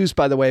easy to use,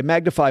 by the way.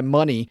 Magnify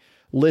Money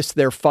lists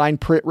their fine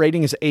print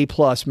rating as A+,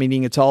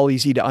 meaning it's all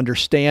easy to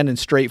understand and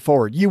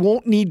straightforward. You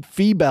won't need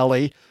fee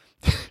belly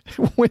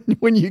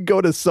when you go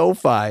to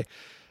SoFi.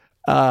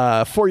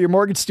 For your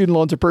mortgage, student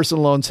loans, or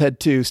personal loans, head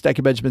to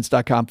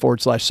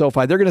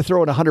stackybenjamins.com/SoFi. They're going to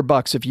throw in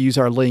 $100 if you use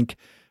our link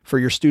for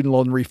your student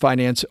loan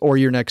refinance or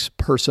your next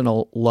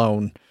personal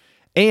loan.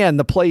 And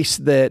the place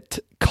that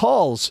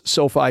calls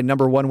SoFi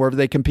number one wherever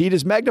they compete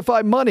is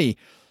Magnify Money.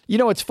 You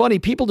know, it's funny.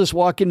 People just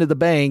walk into the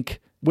bank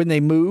when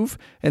they move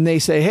and they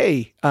say,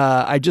 hey,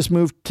 I just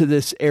moved to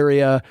this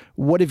area.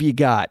 What have you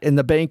got? And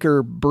the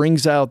banker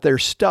brings out their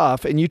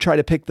stuff and you try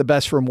to pick the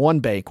best from one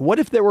bank. What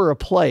if there were a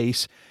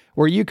place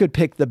where you could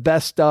pick the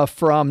best stuff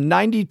from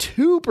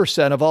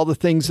 92% of all the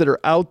things that are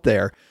out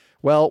there?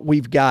 Well,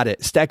 we've got it.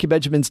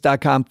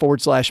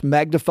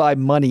 stackybenjamins.com/Magnify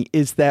Money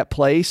is that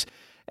place.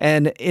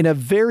 And in a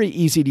very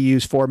easy to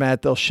use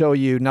format, they'll show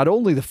you not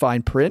only the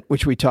fine print,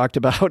 which we talked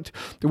about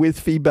with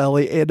Fee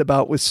Belly and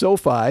about with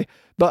SoFi,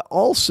 but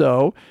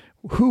also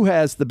who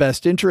has the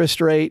best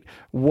interest rate,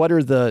 what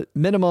are the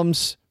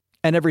minimums,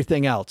 and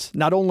everything else.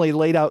 Not only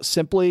laid out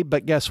simply,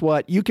 but guess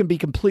what? You can be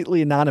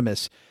completely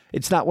anonymous.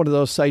 It's not one of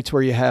those sites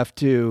where you have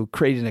to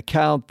create an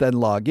account, then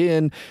log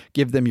in,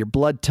 give them your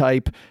blood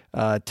type,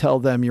 tell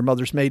them your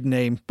mother's maiden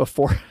name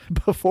before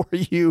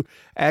you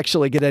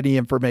actually get any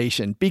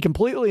information. Be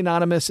completely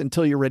anonymous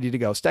until you're ready to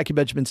go.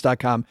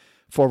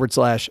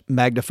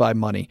 stackybenjamins.com/Magnify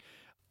Money.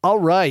 All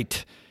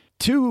right.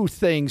 Two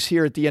things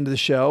here at the end of the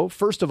show.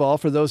 First of all,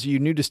 for those of you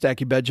new to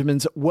Stacking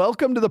Benjamins,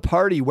 welcome to the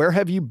party. Where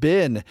have you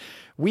been?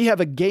 We have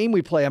a game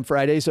we play on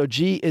Fridays. OG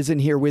isn't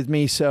here with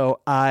me, so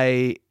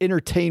I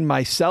entertain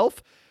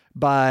myself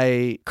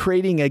by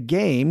creating a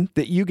game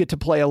that you get to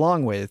play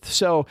along with.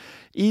 So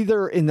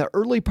either in the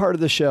early part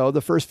of the show, the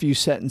first few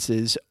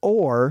sentences,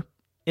 or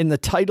in the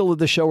title of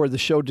the show or the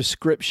show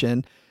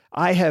description,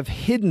 I have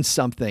hidden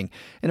something,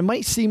 and it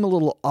might seem a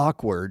little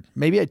awkward.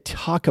 Maybe I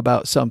talk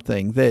about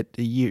something that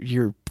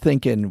you're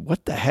thinking,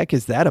 what the heck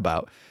is that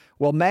about?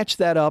 Well, match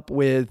that up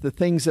with the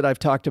things that I've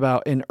talked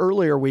about in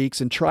earlier weeks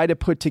and try to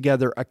put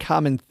together a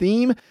common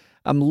theme.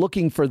 I'm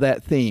looking for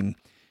that theme.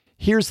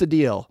 Here's the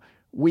deal.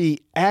 We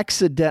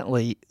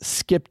accidentally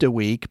skipped a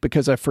week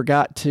because I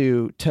forgot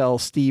to tell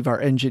Steve, our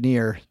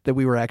engineer, that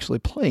we were actually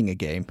playing a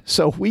game.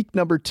 So week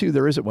number 2,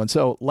 there isn't one.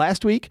 So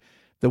last week,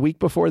 the week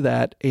before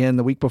that, and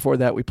the week before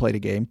that, we played a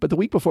game. But the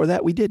week before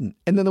that, we didn't.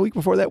 And then the week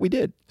before that, we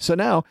did. So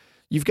now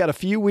you've got a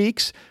few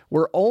weeks.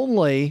 We're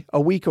only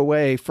a week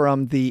away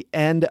from the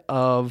end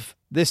of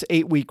this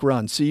 8-week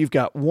run. So you've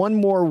got one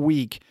more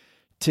week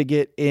to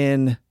get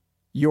in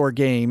your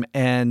game.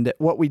 And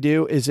what we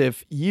do is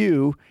if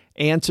you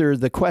answer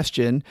the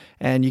question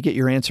and you get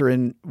your answer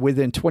in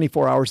within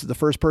 24 hours of the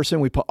first person,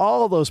 we put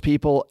all those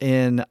people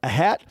in a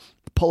hat,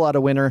 pull out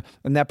a winner,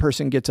 and that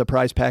person gets a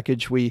prize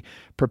package we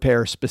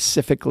prepare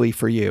specifically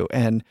for you.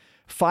 And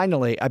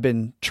finally, I've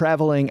been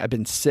traveling, I've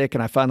been sick,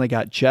 and I finally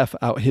got Jeff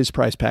out his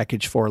prize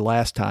package for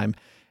last time.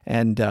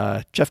 And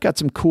Jeff got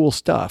some cool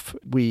stuff.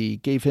 We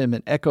gave him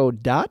an Echo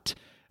Dot,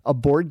 a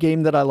board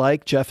game that I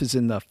like. Jeff is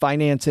in the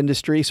finance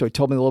industry, so he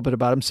told me a little bit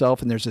about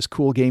himself, and there's this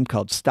cool game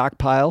called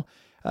Stockpile.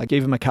 I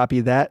gave him a copy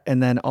of that,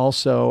 and then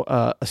also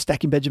a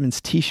Stacking Benjamins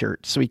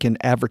t-shirt so he can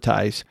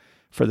advertise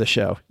for the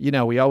show. You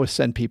know, we always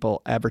send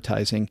people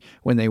advertising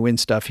when they win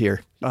stuff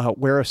here.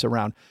 Wear us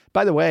around.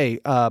 By the way,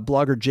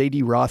 blogger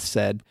J.D. Roth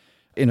said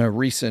in a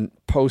recent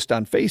post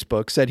on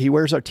Facebook, said he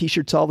wears our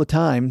t-shirts all the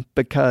time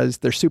because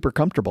they're super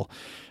comfortable.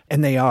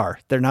 And they are.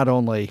 They're not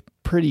only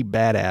pretty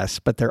badass,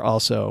 but they're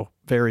also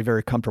very,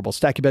 very comfortable.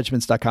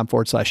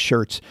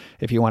 StackingBenjamins.com/shirts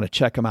if you want to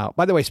check them out.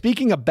 By the way,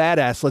 speaking of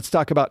badass, let's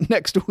talk about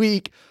next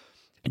week.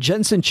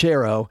 Jen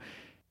Sincero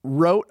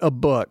wrote a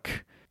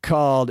book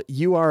called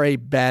You Are a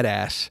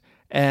Badass.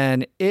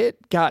 And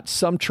it got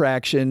some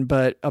traction,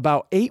 but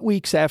about 8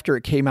 weeks after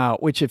it came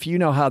out, which if you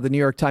know how the New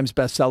York Times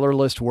bestseller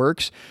list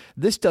works,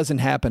 this doesn't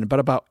happen. But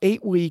about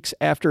 8 weeks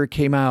after it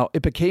came out,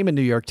 it became a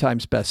New York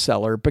Times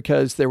bestseller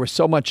because there was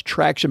so much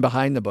traction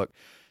behind the book.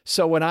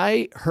 So when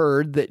I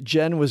heard that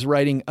Jen was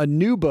writing a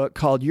new book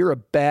called You're a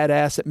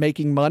Badass at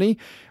Making Money,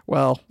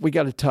 well, we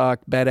got to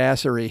talk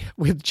badassery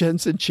with Jen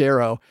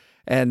Sincero.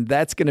 And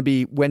that's going to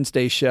be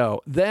Wednesday's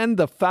show. Then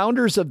the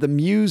founders of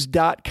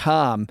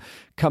themuse.com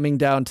coming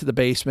down to the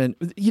basement.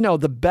 You know,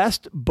 the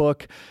best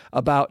book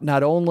about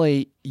not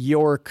only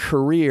your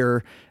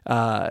career,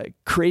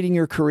 creating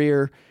your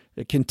career,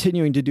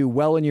 continuing to do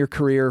well in your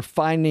career,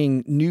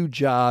 finding new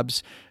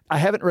jobs. I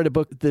haven't read a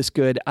book this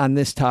good on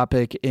this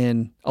topic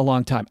in a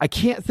long time. I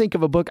can't think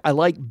of a book I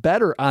like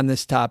better on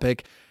this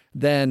topic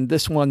than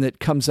this one that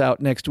comes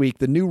out next week,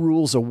 The New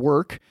Rules of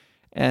Work.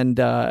 And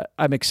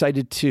I'm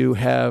excited to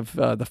have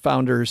the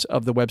founders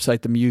of the website,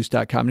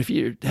 themuse.com. If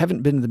you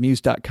haven't been to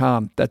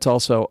themuse.com, that's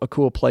also a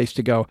cool place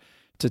to go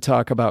to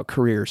talk about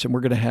careers. And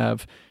we're going to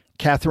have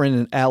Catherine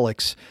and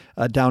Alex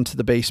down to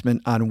the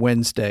basement on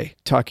Wednesday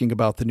talking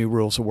about the new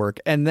rules of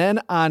work. And then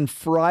on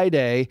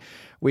Friday,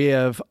 we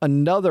have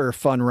another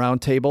fun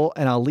roundtable,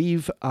 and I'll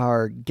leave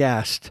our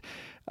guest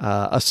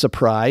a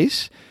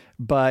surprise.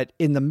 But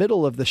in the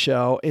middle of the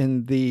show,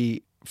 in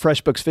the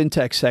FreshBooks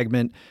FinTech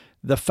segment,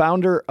 the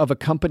founder of a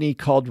company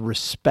called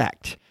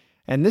Respect.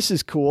 And this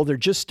is cool. They're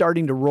just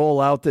starting to roll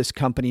out this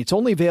company. It's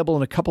only available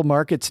in a couple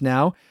markets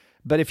now,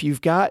 but if you've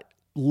got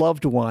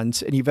loved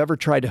ones and you've ever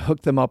tried to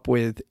hook them up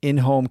with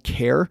in-home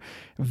care,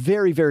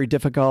 very, very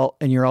difficult,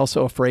 and you're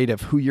also afraid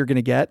of who you're going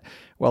to get,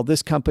 well,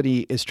 this company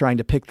is trying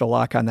to pick the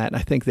lock on that, and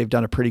I think they've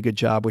done a pretty good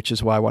job, which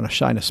is why I want to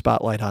shine a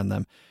spotlight on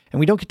them. And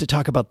we don't get to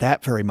talk about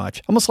that very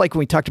much. Almost like when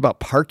we talked about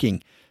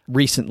parking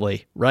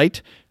recently,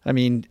 right? I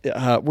mean,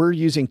 we're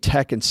using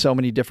tech in so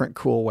many different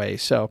cool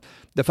ways. So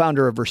the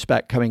founder of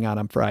Respect coming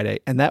on Friday,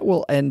 and that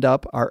will end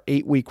up our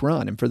 8-week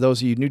run. And for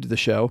those of you new to the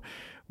show,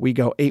 we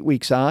go 8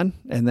 weeks on,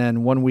 and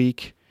then 1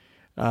 week,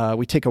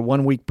 we take a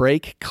 1 week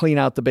break, clean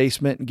out the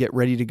basement, and get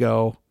ready to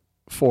go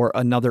for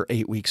another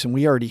 8 weeks. And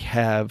we already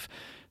have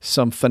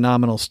some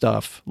phenomenal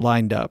stuff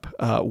lined up.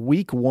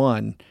 Week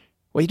 1,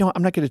 well,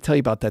 I'm not going to tell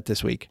you about that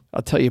this week.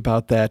 I'll tell you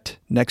about that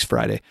next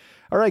Friday.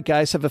 All right,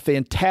 guys, have a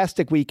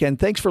fantastic weekend.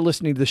 Thanks for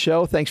listening to the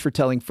show. Thanks for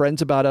telling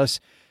friends about us.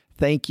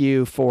 Thank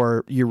you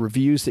for your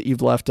reviews that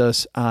you've left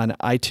us on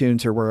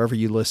iTunes or wherever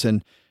you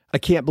listen. I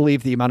can't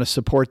believe the amount of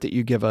support that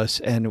you give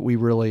us, and we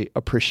really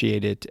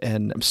appreciate it.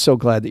 And I'm so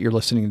glad that you're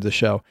listening to the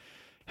show.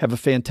 Have a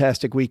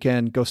fantastic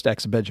weekend. Go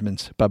Stack some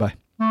Benjamins. Bye-bye.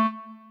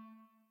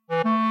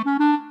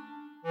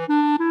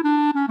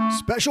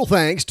 Special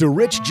thanks to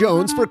Rich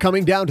Jones for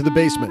coming down to the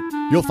basement.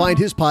 You'll find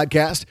his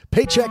podcast,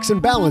 Paychecks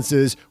and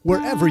Balances,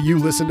 wherever you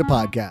listen to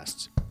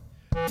podcasts.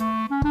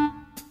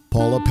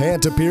 Paula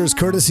Pant appears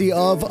courtesy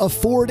of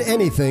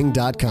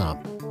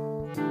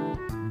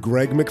AffordAnything.com.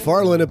 Greg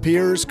McFarlane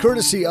appears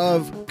courtesy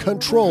of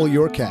Control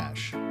Your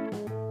Cash.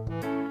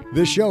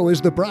 This show is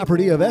the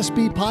property of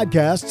SB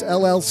Podcasts,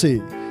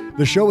 LLC.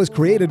 The show is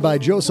created by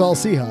Joe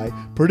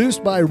Saul-Sehy,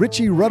 produced by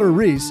Richie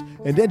Rutter-Reese,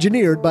 and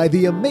engineered by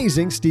the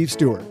amazing Steve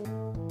Stewart.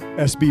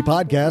 SB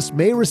Podcasts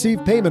may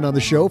receive payment on the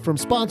show from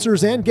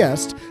sponsors and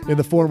guests in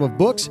the form of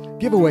books,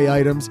 giveaway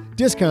items,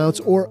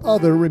 discounts, or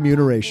other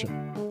remuneration.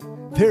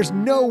 There's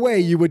no way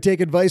you would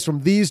take advice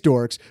from these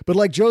dorks, but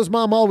like Joe's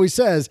mom always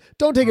says,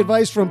 don't take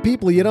advice from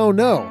people you don't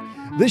know.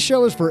 This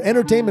show is for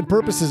entertainment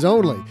purposes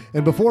only,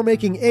 and before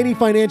making any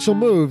financial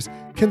moves,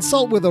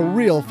 consult with a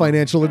real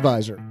financial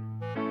advisor.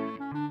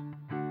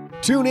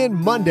 Tune in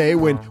Monday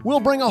when we'll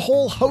bring a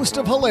whole host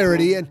of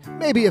hilarity and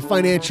maybe a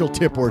financial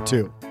tip or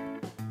two.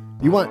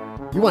 You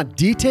want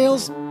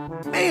details?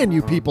 Man,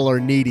 you people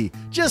are needy.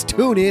 Just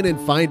tune in and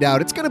find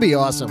out. It's going to be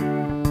awesome.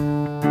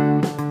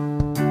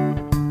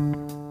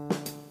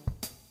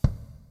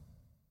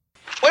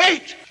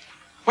 Wait!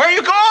 Where are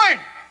you going?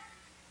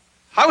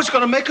 I was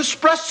going to make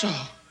espresso.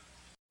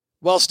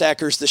 Well,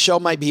 Stackers, the show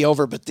might be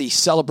over, but the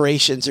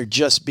celebrations are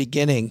just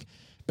beginning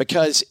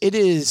because it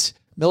is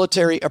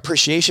Military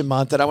Appreciation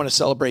Month, and I want to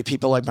celebrate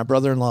people like my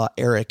brother-in-law,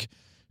 Eric,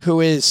 who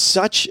is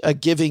such a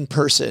giving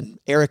person.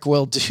 Eric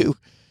will do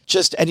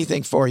just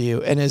anything for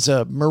you. And as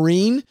a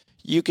Marine,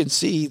 you can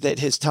see that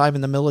his time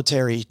in the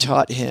military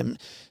taught him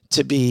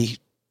to be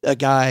a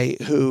guy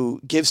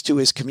who gives to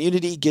his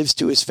community, gives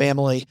to his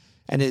family,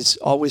 and is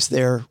always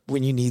there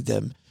when you need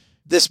them.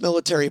 This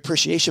Military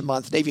Appreciation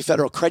Month, Navy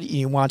Federal Credit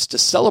Union wants to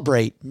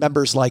celebrate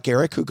members like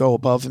Eric who go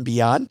above and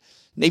beyond.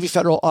 Navy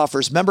Federal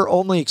offers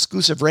member-only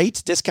exclusive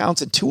rates,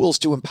 discounts, and tools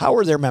to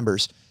empower their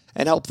members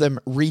and help them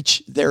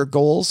reach their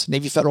goals.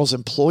 Navy Federal's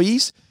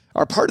employees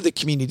are part of the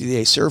community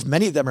they serve.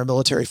 Many of them are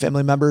military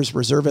family members,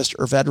 reservists,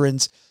 or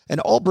veterans, and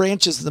all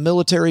branches of the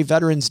military,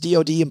 veterans,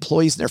 DOD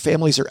employees, and their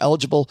families are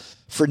eligible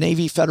for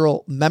Navy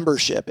Federal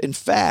membership. In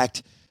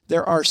fact,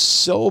 there are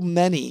so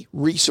many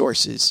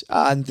resources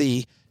on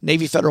the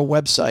Navy Federal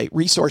website,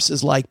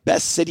 resources like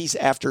Best Cities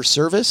After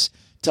Service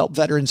to help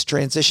veterans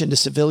transition to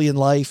civilian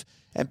life,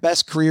 and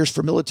Best Careers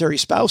for Military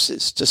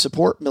Spouses to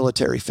support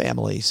military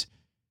families.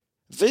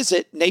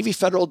 Visit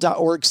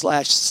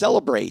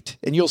NavyFederal.org/celebrate,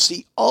 and you'll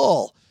see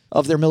all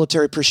of their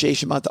Military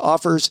Appreciation Month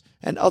offers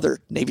and other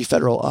Navy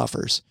Federal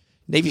offers.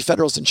 Navy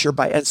Federal is insured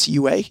by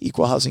NCUA,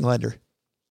 Equal Housing Lender.